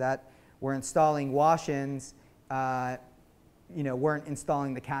contractors that were installing wash-ins, weren't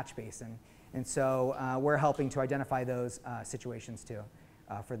installing the catch basin, and so we're helping to identify those situations too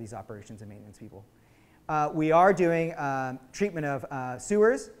for these operations and maintenance people. We are doing treatment of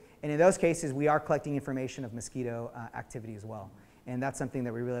sewers, and in those cases, we are collecting information of mosquito activity as well, and that's something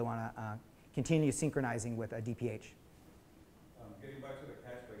that we really want to continue synchronizing with DPH. Getting back to the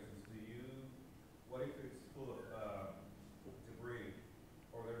catch basins, what if it's full of debris,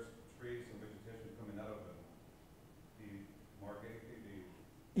 or there's trees and vegetation coming out of them? Do you mark anything?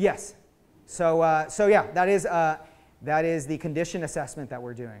 Yes. So yeah, that is the condition assessment that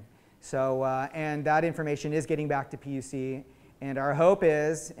we're doing. So and that information is getting back to PUC, and our hope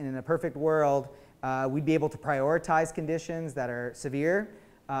is, in a perfect world, we'd be able to prioritize conditions that are severe,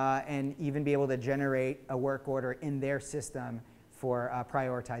 and even be able to generate a work order in their system for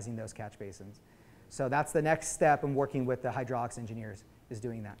prioritizing those catch basins. So that's the next step in working with the hydraulics engineers, is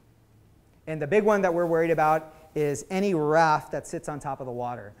doing that. And the big one that we're worried about is any raft that sits on top of the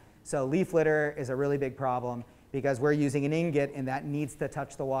water. So leaf litter is a really big problem because we're using an ingot, and that needs to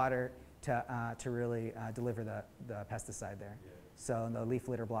touch the water to really deliver the pesticide there. Yeah. So the leaf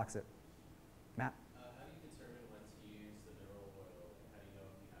litter blocks it. Matt? How do you determine when to use the mineral oil, and how do you know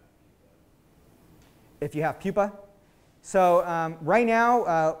if you have pupa? If you have pupa? So right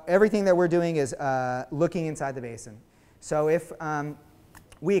now, everything that we're doing is looking inside the basin. So if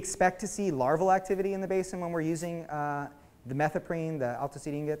we expect to see larval activity in the basin when we're using the methoprene, the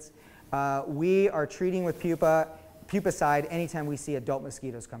altocetic ingots, we are treating with pupicide anytime we see adult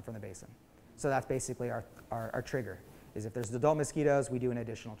mosquitoes come from the basin. So that's basically our trigger, is if there's adult mosquitoes, we do an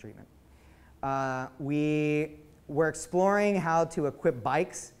additional treatment. We're exploring how to equip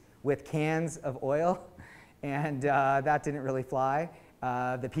bikes with cans of oil, and that didn't really fly.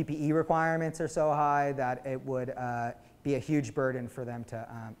 The PPE requirements are so high that it would be a huge burden for them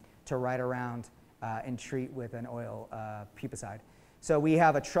to ride around and treat with an oil pupicide. So we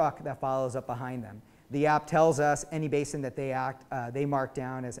have a truck that follows up behind them. The app tells us any basin that they mark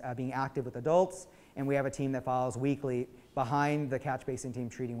down as being active with adults, and we have a team that follows weekly behind the catch basin team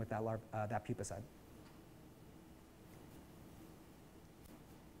treating with that pupicide.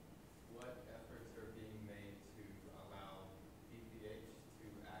 What efforts are being made to allow DPH to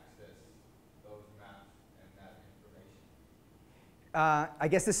access those maps and that information? I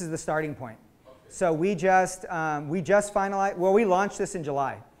guess this is the starting point. Okay. So we just finalized, well, we launched this in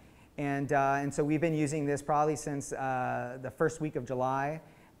July. And so we've been using this probably since the first week of July.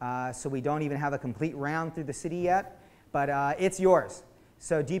 So we don't even have a complete round through the city yet, but it's yours.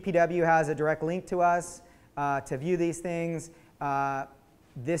 So DPW has a direct link to us to view these things.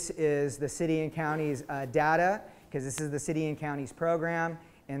 This is the city and county's data, because this is the city and county's program.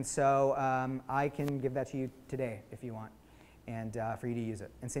 And so I can give that to you today if you want, and for you to use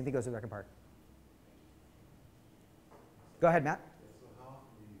it. And same thing goes with Rec and Park. Go ahead, Matt.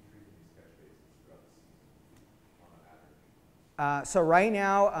 So right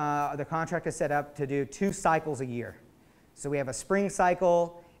now, the contract is set up to do 2 cycles a year. So we have a spring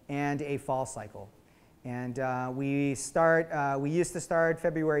cycle and a fall cycle. And we used to start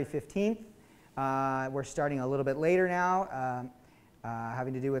February 15th. We're starting a little bit later now,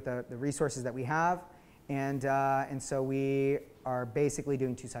 having to do with the resources that we have. And so we are basically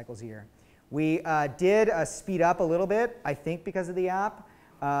doing 2 cycles a year. We did speed up a little bit, I think, because of the app.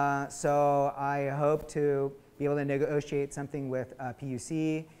 So I hope to be able to negotiate something with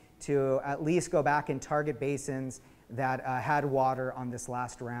PUC to at least go back and target basins that had water on this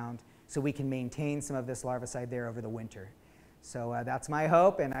last round, so we can maintain some of this larvicide there over the winter. So that's my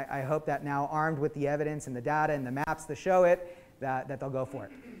hope, and I hope that now, armed with the evidence and the data and the maps to show it, that they'll go for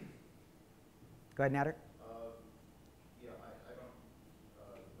it. Go ahead, Nader. Yeah, I don't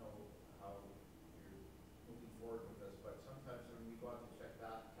know how you're moving forward with this, but sometimes when we go out to check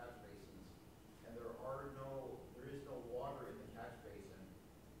that catch basins, and there is no water in the catch basin,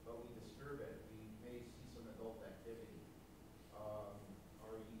 but we disturb it, we may see some adult activity. Are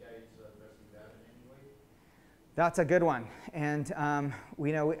you guys addressing that in any way? That's a good one. And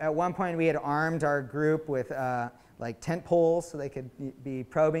we know at one point we had armed our group with like tent poles so they could be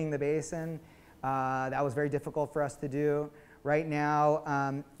probing the basin. That was very difficult for us to do. Right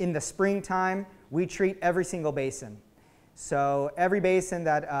now, in the springtime, we treat every single basin. So every basin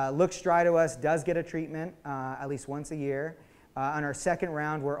that looks dry to us does get a treatment at least once a year. On our second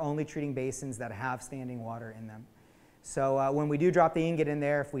round, we're only treating basins that have standing water in them. So when we do drop the ingot in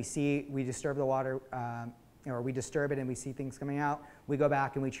there, if we see we disturb the water, or we disturb it and we see things coming out, we go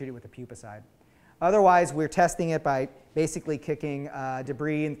back and we treat it with a pupicide. Otherwise, we're testing it by basically kicking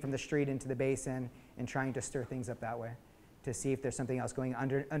debris from the street into the basin and trying to stir things up that way to see if there's something else going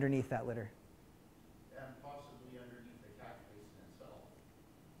underneath that litter. And possibly underneath the catch basin itself.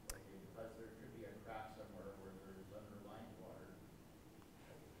 Because there could be a crack somewhere where there's underlying water.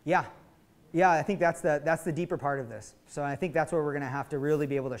 Yeah. Yeah, I think that's the deeper part of this. So I think that's where we're going to have to really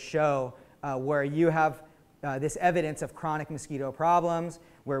be able to show where you have this evidence of chronic mosquito problems,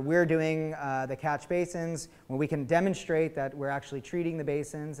 where we're doing the catch basins, when we can demonstrate that we're actually treating the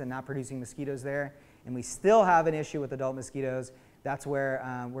basins and not producing mosquitoes there, and we still have an issue with adult mosquitoes. That's where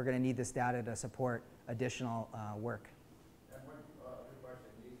we're going to need this data to support additional work. And one good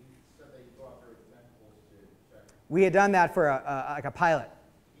question, you said that you go out there with tentacles to check. We had done that for like a pilot.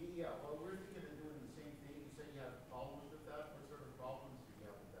 Yeah, well, we're thinking of doing the same thing. You said you have problems with that. What sort of problems do you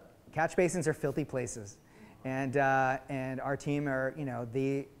have with that? Catch basins are filthy places. And our team are,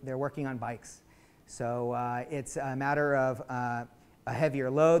 they're working on bikes. So it's a matter of a heavier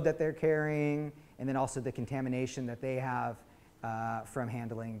load that they're carrying, and then also the contamination that they have from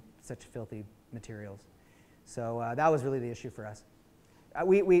handling such filthy materials. So that was really the issue for us.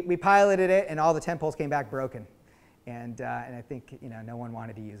 We piloted it, and all the tent poles came back broken. And I think, no one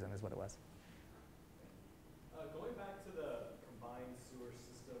wanted to use them is what it was. Going back to the combined sewer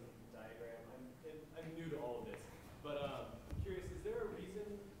system diagram, I'm new to all of this, but I'm curious, is there a reason,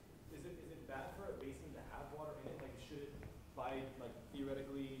 is it bad for a basin to have water in it? Like, should it,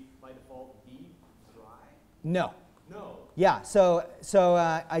 theoretically, by default, be dry? No. No. Yeah, so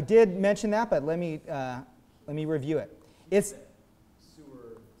I did mention that, but let me review it. It's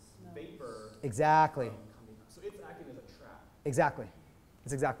sewer vapor. Exactly. So it's acting as a trap. Exactly.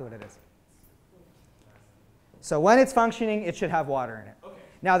 That's exactly what it is. So when it's functioning, it should have water in it. Okay.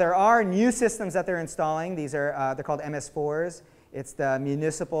 Now there are new systems that they're installing. These are they're called MS4s. It's the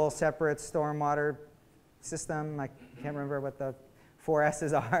Municipal Separate Stormwater System. I can't remember what the 4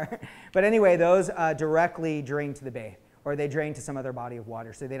 S's are. But anyway, those directly drain to the bay, or they drain to some other body of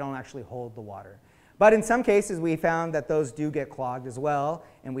water, so they don't actually hold the water. But in some cases, we found that those do get clogged as well,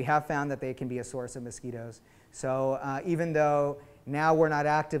 and we have found that they can be a source of mosquitoes. So even though now we're not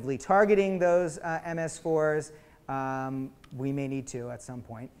actively targeting those MS4s, we may need to at some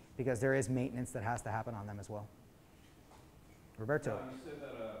point, because there is maintenance that has to happen on them as well. Roberto. You said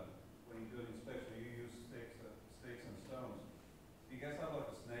that when you do an inspection, you use stakes and stones. Do you guys have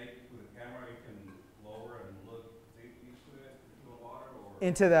like a snake with a camera you can lower and look deep into it, into the water, or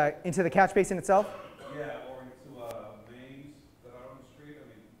Into the catch basin itself? yeah, or into mains that are on the street? I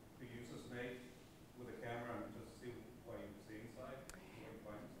mean, to use a snake with a camera and just see what you see inside, what you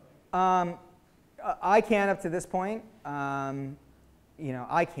find inside? I can up to this point.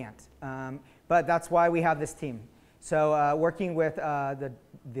 I can't. But that's why we have this team. So working with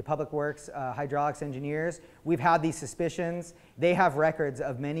the Public Works hydraulics engineers, we've had these suspicions. They have records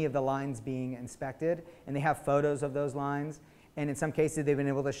of many of the lines being inspected, and they have photos of those lines. And in some cases, they've been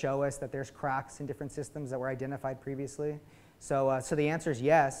able to show us that there's cracks in different systems that were identified previously. So the answer is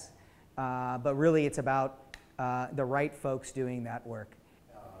yes, but really it's about the right folks doing that work.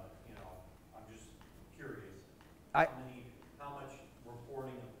 I'm just curious. I- How much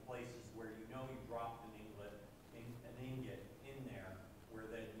reporting of places where you dropped an ingot in there, where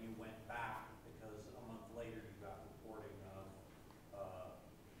then you went back because a month later you got reporting of,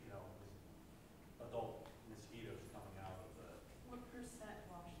 adult mosquitoes coming out of the. What percent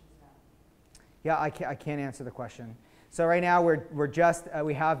washes out? Yeah, I can't answer the question. So right now we're just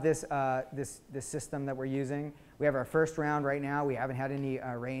we have this this system that we're using. We have our first round right now. We haven't had any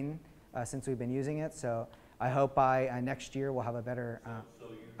rain since we've been using it. So I hope by next year we'll have a better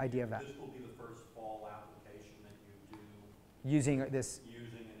idea of that. This will be the first fall application that you do Using this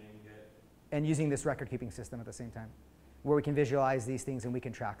using an ingot. and using this record-keeping system at the same time, where we can visualize these things and we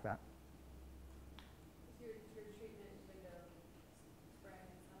can track that. Is your treatment window spring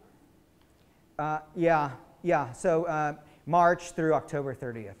and summer? Yeah. So March through October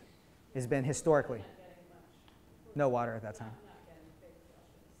 30th has been historically Not getting much. no water at that time. Not getting big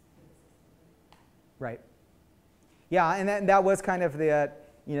flushes through the system. Right. Yeah, and that was kind of the,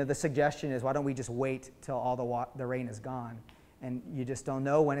 the suggestion is, why don't we just wait till all the rain is gone? And you just don't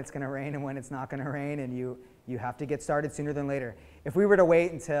know when it's going to rain and when it's not going to rain, and you have to get started sooner than later. If we were to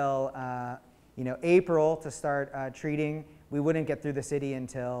wait until April to start treating, we wouldn't get through the city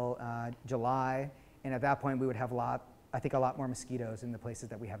until July, and at that point we would have I think a lot more mosquitoes in the places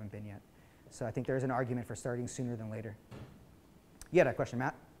that we haven't been yet. So I think there's an argument for starting sooner than later. You had a question,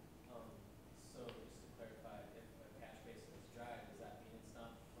 Matt? So just to clarify, if a catch basin is dry, does that mean it's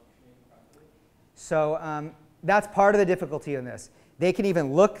not functioning properly? So that's part of the difficulty in this. They can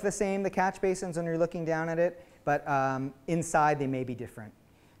even look the same, the catch basins, when you're looking down at it, but inside they may be different.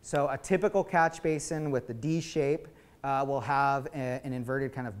 So a typical catch basin with the D shape will have an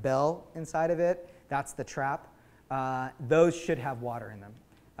inverted kind of bell inside of it. That's the trap. Those should have water in them.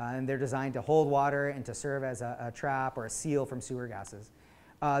 And they're designed to hold water and to serve as a trap or a seal from sewer gases.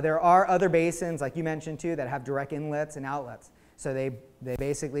 There are other basins, like you mentioned too, that have direct inlets and outlets. So they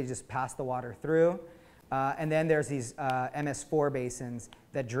basically just pass the water through. And then there's these MS4 basins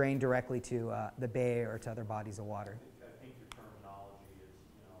that drain directly to the bay or to other bodies of water. I think your terminology is,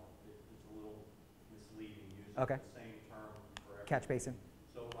 it's a little misleading using Okay. the same term for everything. Catch basin.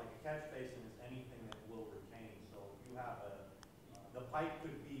 So like a catch basin is anything that will retain. So if you have the pipe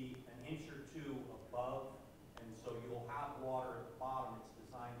could be an inch or two above, and so you'll have water at the bottom. It's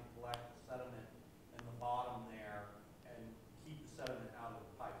designed to collect the sediment in the bottom there and keep the sediment out of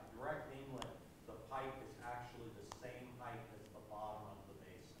the pipe. Direct inlet, the pipe is actually the same height as the bottom of the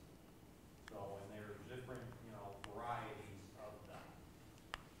basin. So, and there are different, varieties of them.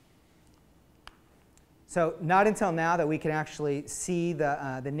 So not until now that we can actually see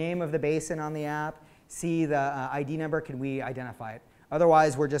the name of the basin on the app, see the ID number, can we identify it.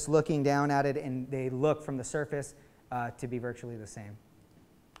 Otherwise, we're just looking down at it, and they look from the surface to be virtually the same.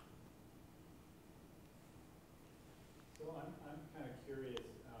 So I'm kind of curious,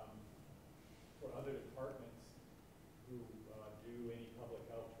 for other departments who do any public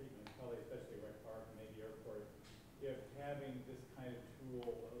health treatment, probably especially Rec Park and maybe airport, if having this kind of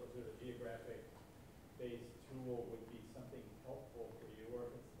tool, sort of geographic-based tool, would be something helpful for you,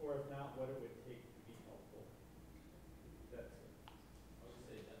 or if not, what it would take to be helpful. That's it. I would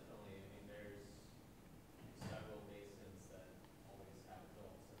say definitely. I mean, there's several basins that always have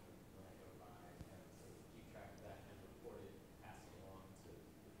adults in them when I go by, and so to keep track of that and report it, pass it along to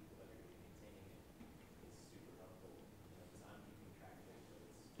the people that are going to be maintaining it is super helpful. Because I'm keeping track of it, but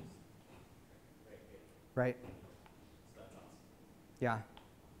it's just right here. Right. So that's awesome. Yeah.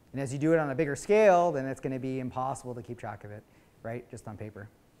 And as you do it on a bigger scale, then it's going to be impossible to keep track of it, right? Just on paper.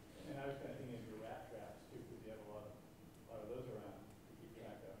 And I was kind of thinking of your rat traps too, because you have a lot of those around to keep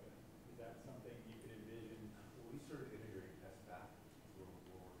track of. Is that something you could envision? Well, we started integrating Pest back. We're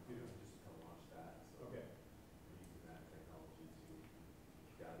just to launch that. So Okay. we're using that technology to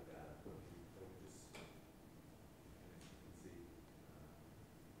gather data. So we just, and as you can see,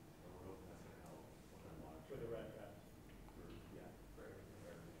 we're hoping that's going to help with our monitoring. For the rat traps. Yeah, for everything.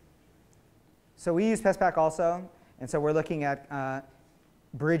 So we use PestPack also, and so we're looking at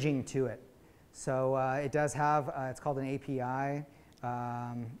bridging to it. So it does have, it's called an API.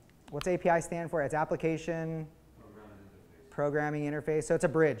 What's API stand for? It's application programming interface. So it's a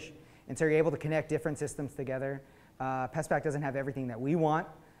bridge. And so you're able to connect different systems together. PestPack doesn't have everything that we want,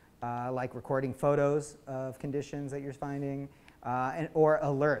 like recording photos of conditions that you're finding, or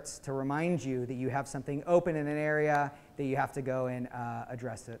alerts to remind you that you have something open in an area that you have to go and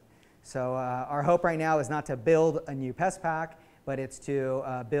address it. So our hope right now is not to build a new PestPack, but it's to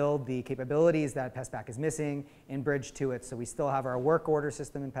build the capabilities that PestPack is missing and bridge to it. So we still have our work order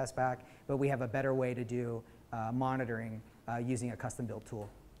system in PestPack, but we have a better way to do monitoring using a custom-built tool.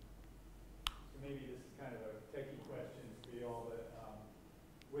 So maybe this is kind of a techie question for you all, but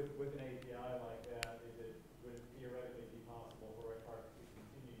with an API like that, would it theoretically be possible for Rec Park to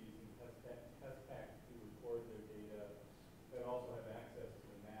continue using PestPack to record their data, but also have access to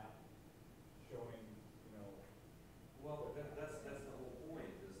the map showing, Well, that's the whole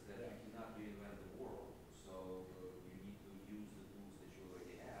point, is that you cannot reinvent the world. So you need to use the tools that you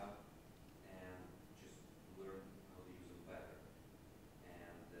already have and just learn how to use them better.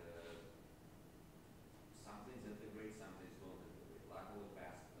 And some things integrate, some things don't integrate. Luckily,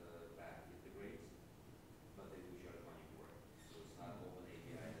 Pest integrates, but they will charge money for it. So it's not open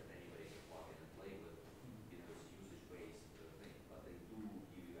API that anybody can plug in and play with. It's usage-based thing, but they do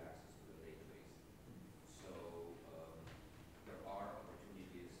give you access to the database. So there are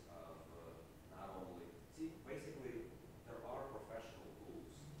opportunities of not only, basically there are professional tools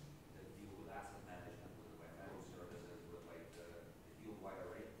that deal with asset management, with like road services, with like the field-wide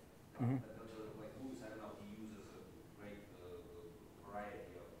array. Like Louis, I don't know, he uses a great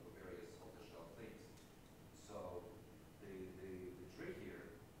variety of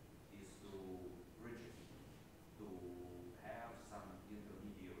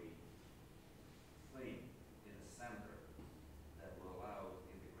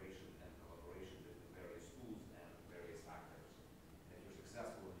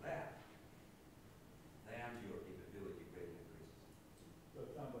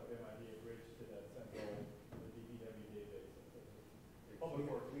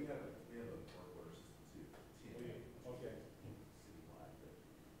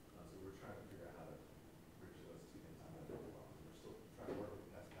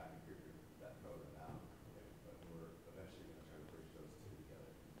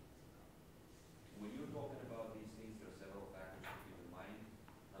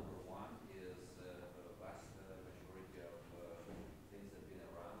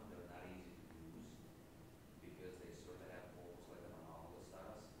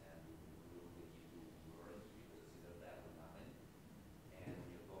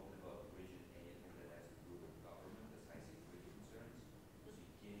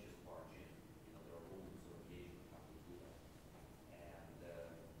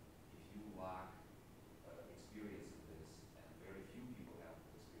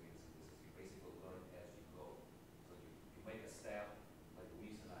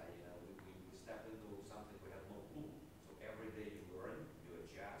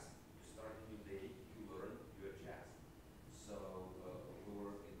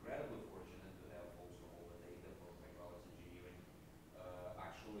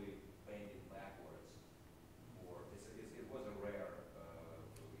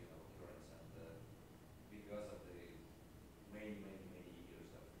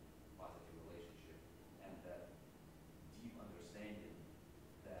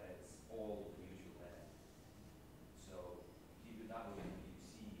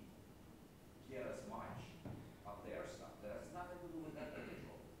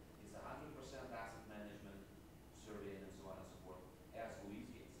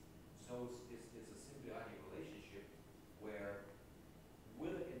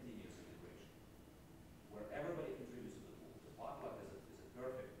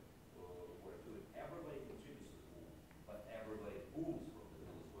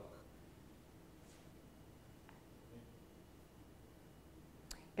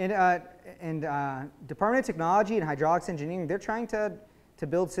Department of Technology and Hydraulics Engineering, they're trying to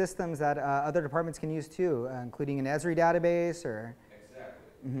build systems that other departments can use too, including an Esri database or.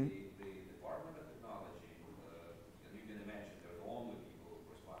 Exactly. Mhm. The Department of Technology, and you can imagine they're the only people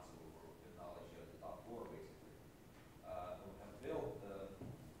responsible for technology at the top floor, basically, have built a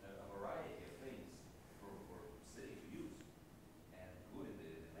variety of things for city to use, and including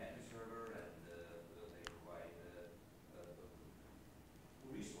the management server, and they provide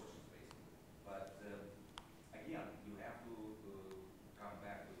resources, basically. But again, you have to come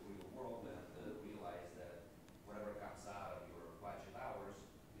back to the real world and realize that whatever comes out of your budget hours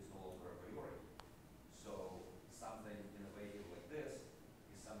is no longer a priority. So something innovative like this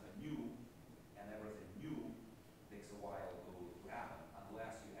is something new, and everything new takes a while to happen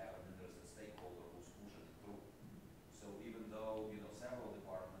unless you have an interested stakeholder who's pushing it through. So even though several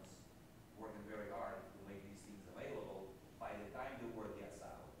departments working very hard to make these things available, by the time the word gets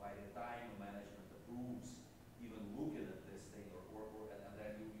out, by the time management approves even looking at this thing, and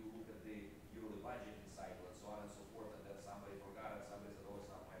then you look at the yearly budgeting cycle and so on and so forth, and then somebody forgot it, somebody said, oh, it's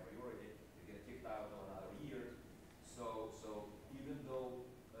not my priority, you get kicked out to another year. So even though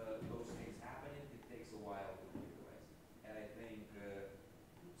those things happen, it takes a while to realize. And I think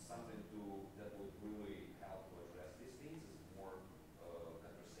something that would really help to address these things is more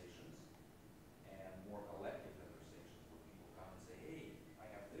conversations and more collective conversations where people come and say, hey, I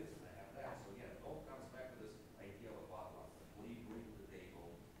have this and I have that. So again, it all comes back to this idea of a potluck. What do you bring to the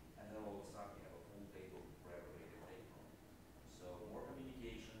table? And then all of a sudden you have a full table for everybody to take from. So more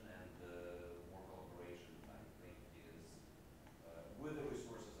communication and more collaboration, I think, is with the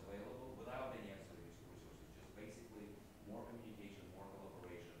resources available, without any extra resources, just basically more communication, more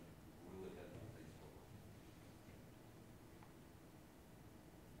collaboration, really can move things forward.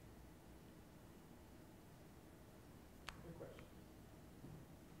 Good question.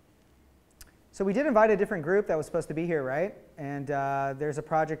 So we did invite a different group that was supposed to be here, right? And there's a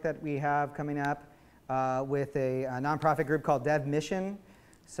project that we have coming up with a nonprofit group called Dev Mission.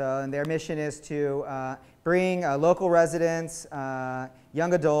 So and their mission is to bring local residents,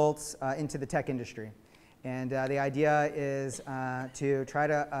 young adults into the tech industry. And the idea is to try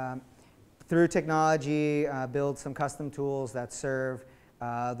to, through technology, build some custom tools that serve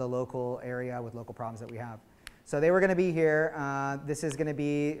the local area with local problems that we have. So they were going to be here. This is going to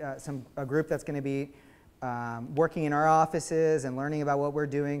be a group that's going to be working in our offices and learning about what we're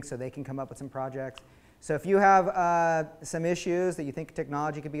doing so they can come up with some projects. So if you have some issues that you think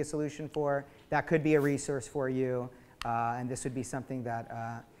technology could be a solution for, that could be a resource for you. And this would be something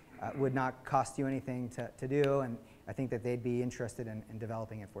that would not cost you anything to do. And I think that they'd be interested in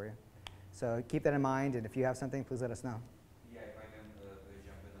developing it for you. So keep that in mind. And if you have something, please let us know. Yeah, if I can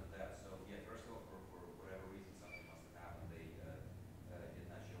jump in on that. So yeah, first of all, for whatever reason, something must have happened. They did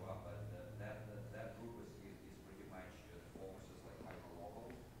not show up, but that group is pretty much focuses like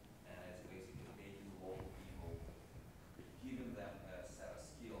hyper-local, and it's basically taking local people, giving them a set of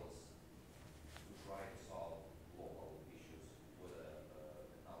skills to try to solve local issues with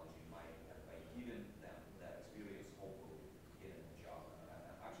technology in mind, and by giving them that experience, hopefully getting a job.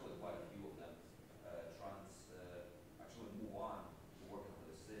 And actually, quite a few of them actually move on to working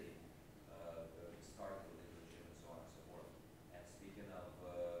for the city, starting with internship and so on and so forth. And speaking of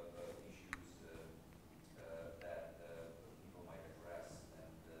issues that people might address and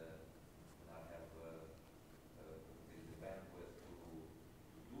not have the bandwidth to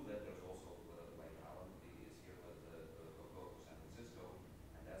do that, there's also like Alan is here with Go to San Francisco,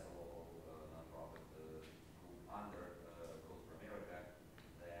 and that's a local nonprofit group under Code for America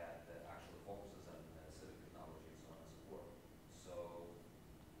that actually focuses on civic technology and so on and so forth. So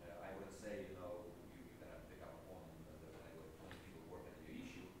I would say, you can have to pick up a phone and there's only like 20 people working on your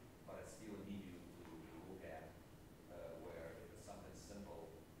issue, but it's still a medium to look at where if it's something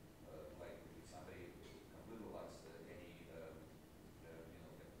simple, like if somebody completely lacks any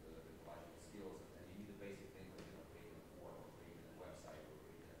technological skills, and you need the basic thing like creating a form or creating a website or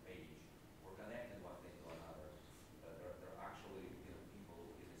creating a page or connecting one thing to another. There are actually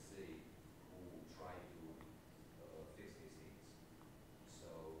people in the city who try to fix these things. So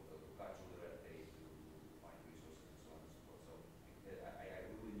who cut through the red tape to find resources and so on and so forth. So I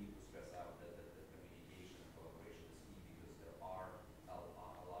really need to stress out that the communication and collaboration is key, because there are a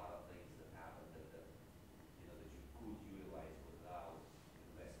lot of things that happen that you could utilize without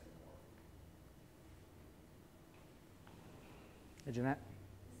investing more. Hey, Jeanette?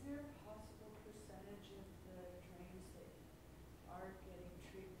 Is there a possible percentage of the drains that are getting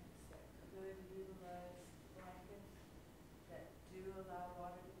treatments that could utilize blankets, that do allow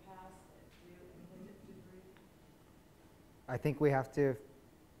water to pass, that do inhibit debris? I think we have to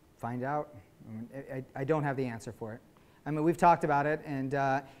find out. I mean, I don't have the answer for it. I mean, we've talked about it, and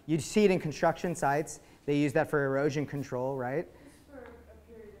you see it in construction sites. They use that for erosion control, right? Just for a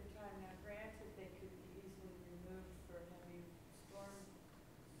period of time. Now, granted, they could be easily removed for heavy storm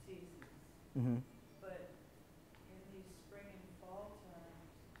seasons. Mm-hmm. But in these spring and fall times,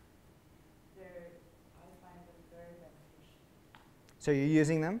 I find them very beneficial. So you're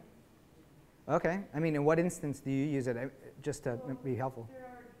using them? Okay. I mean, in what instance do you use it? Just to be helpful. There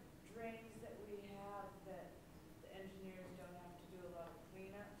are drains that we have that the engineers don't have to do a lot of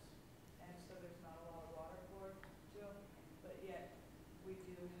cleanups, and so there's not a lot of water poured to them. But yet, we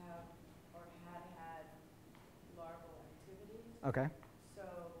do have, or had larval activities. Okay. So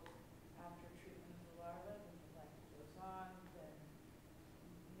after treatment of the larva, then the life goes on, then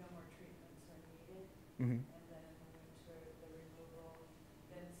no more treatments are needed. Mm-hmm. And then in the winter, the removal,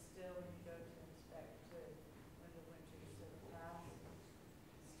 then still when you go to inspect when the winter sort of passes,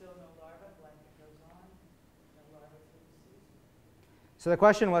 still no larva, blanket goes on, no larva through the season. So the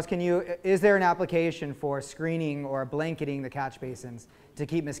question was, is there an application for screening or blanketing the catch basins to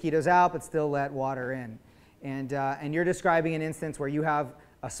keep mosquitoes out but still let water in? And you're describing an instance where you have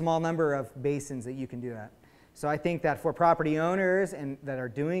a small number of basins that you can do that. So I think that for property owners and that are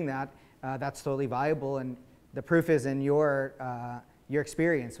doing that, that's totally viable, and the proof is in your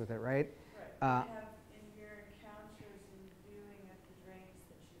experience with it, right? Right. You have in your encounters and viewing of the drains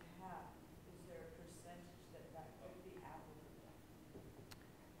that you have, is there a percentage that could be applicable?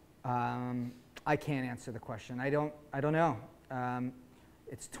 I can't answer the question. I don't know.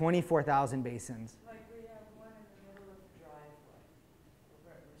 It's 24,000 basins. Like we have one in the middle of the driveway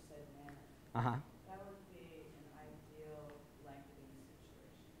over at Merced Manor. Uh-huh. That would be an ideal blanketing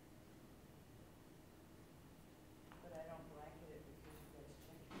situation. But I don't blanket it because you guys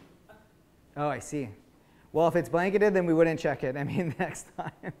check it. Oh, I see. Well, if it's blanketed, then we wouldn't check it. I mean, next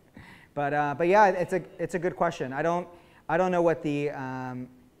time. But yeah, it's a good question. I don't know what the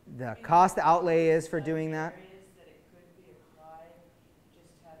cost outlay is for doing that. Areas that it could be applied,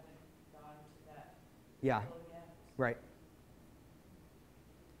 just haven't gone to that Yeah. level yet. Right.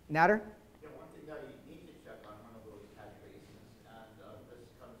 Natter? Yeah, one thing that you need to check on one of those catch basins, and this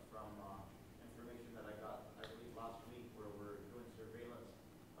comes from information that I got, I believe, last week, where we're doing surveillance,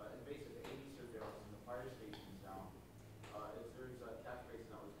 invasive Aedes surveillance in the fire stations now. There's a catch basin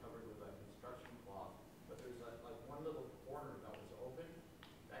that was covered with a construction cloth, but there's like one little corner that was open.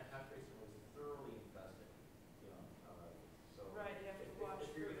 That catch basin was thoroughly infested. You know, so Right, you have to watch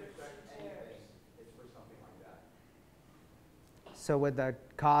if you're for going to check anything, tears. it's for something like that. So would the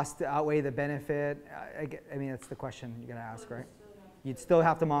cost outweigh the benefit? I mean, that's the question you got to ask, right? You'd still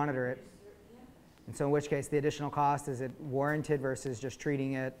have to monitor it. And so in which case, the additional cost, is it warranted versus just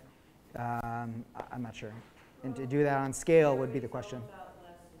treating it? I'm not sure. And to do that on scale would be the question.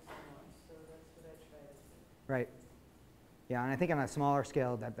 Right. Yeah, and I think on a smaller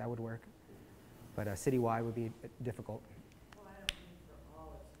scale that would work. But citywide would be difficult. Well, I don't mean for all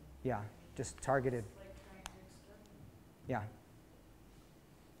of them. Yeah, just targeted. It's like trying to exterminate. Yeah,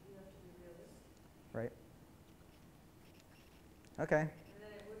 You have to be realistic. right. Okay. And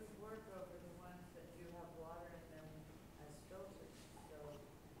then it wouldn't work over the ones that do have water in them as filters, so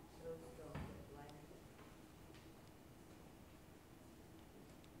those don't get blanketed.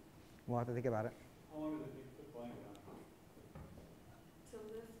 We'll have to think about it. How long does it take to put blanket on? To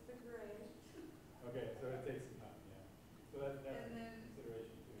lift the grate, Okay, so it takes some time, yeah. So that's and then,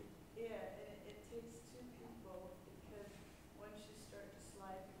 consideration too. yeah, and it takes two people, because once you start to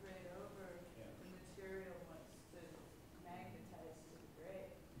slide the grate over, Yeah. the material wants to magnetize to the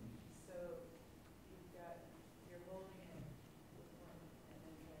grate. So you're holding it with one and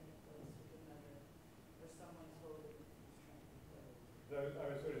then trying to place with another, or someone's holding it and trying to place. So I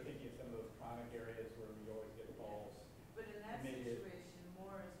was sort of thinking of some of those chronic areas where we always get falls. But in that Maybe it- situation,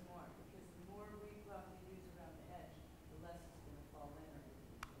 more is more, because the more weed cloth you use around the edge, the less it's gonna fall in or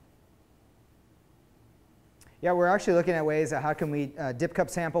Yeah, we're actually looking at ways of how can we dip cup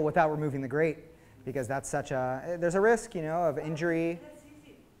sample without removing the grate, because that's such a, there's a risk, you know, of injury. That's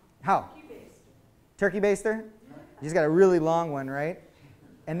easy. How? Turkey-based. Turkey baster? You just got a really long one, right?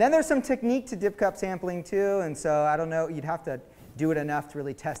 And then there's some technique to dip cup sampling too, and so I don't know, you'd have to do it enough to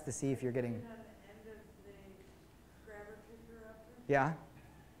really test to see if you're getting, On the end of the grabber picker upper. yeah?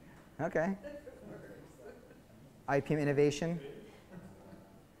 Okay. IPM innovation?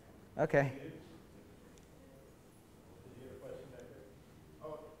 Okay.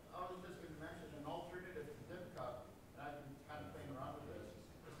 Oh, I was just going to mention an alternative to dip cup, and I've been kind of playing around with this,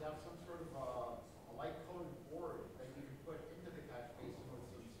 is to have some sort of a light colored board that you can put into the catch basin with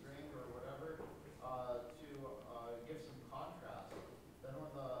some string or whatever to give some contrast. Then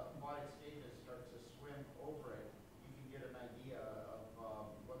when the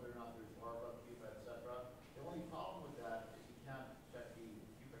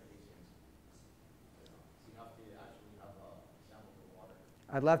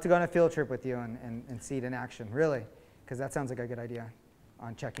I'd love to go on a field trip with you and see it in action, really, because that sounds like a good idea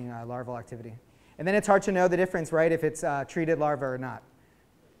on checking larval activity. And then it's hard to know the difference, right, if it's treated larva or not.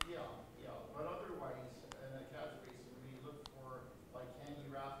 Yeah, but otherwise, in a catch basin, when you look for like candy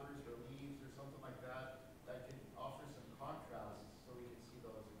wrappers or leaves or something like that, that could offer some contrast so we can see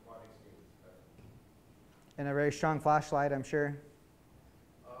those aquatic stages better. And a very strong flashlight, I'm sure.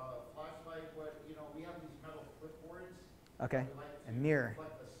 Flashlight, we have these metal clipboards. Okay. We like And to mirror.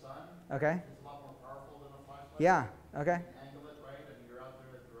 reflect the sun. Okay. It's a lot more powerful than a flashlight. Yeah. Okay. You can angle it right, and you're out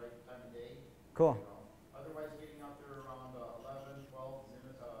there at the right time of day. Cool. Otherwise, getting out there around 11, 12,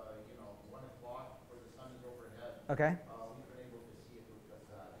 1 o'clock where the sun is overhead. Okay. We've been able to see it with just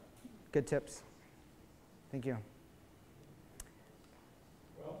that. Good tips. Thank you.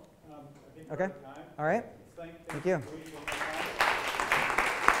 Well, I think Okay. we're out of time. All right. Thank Thank you. Louise.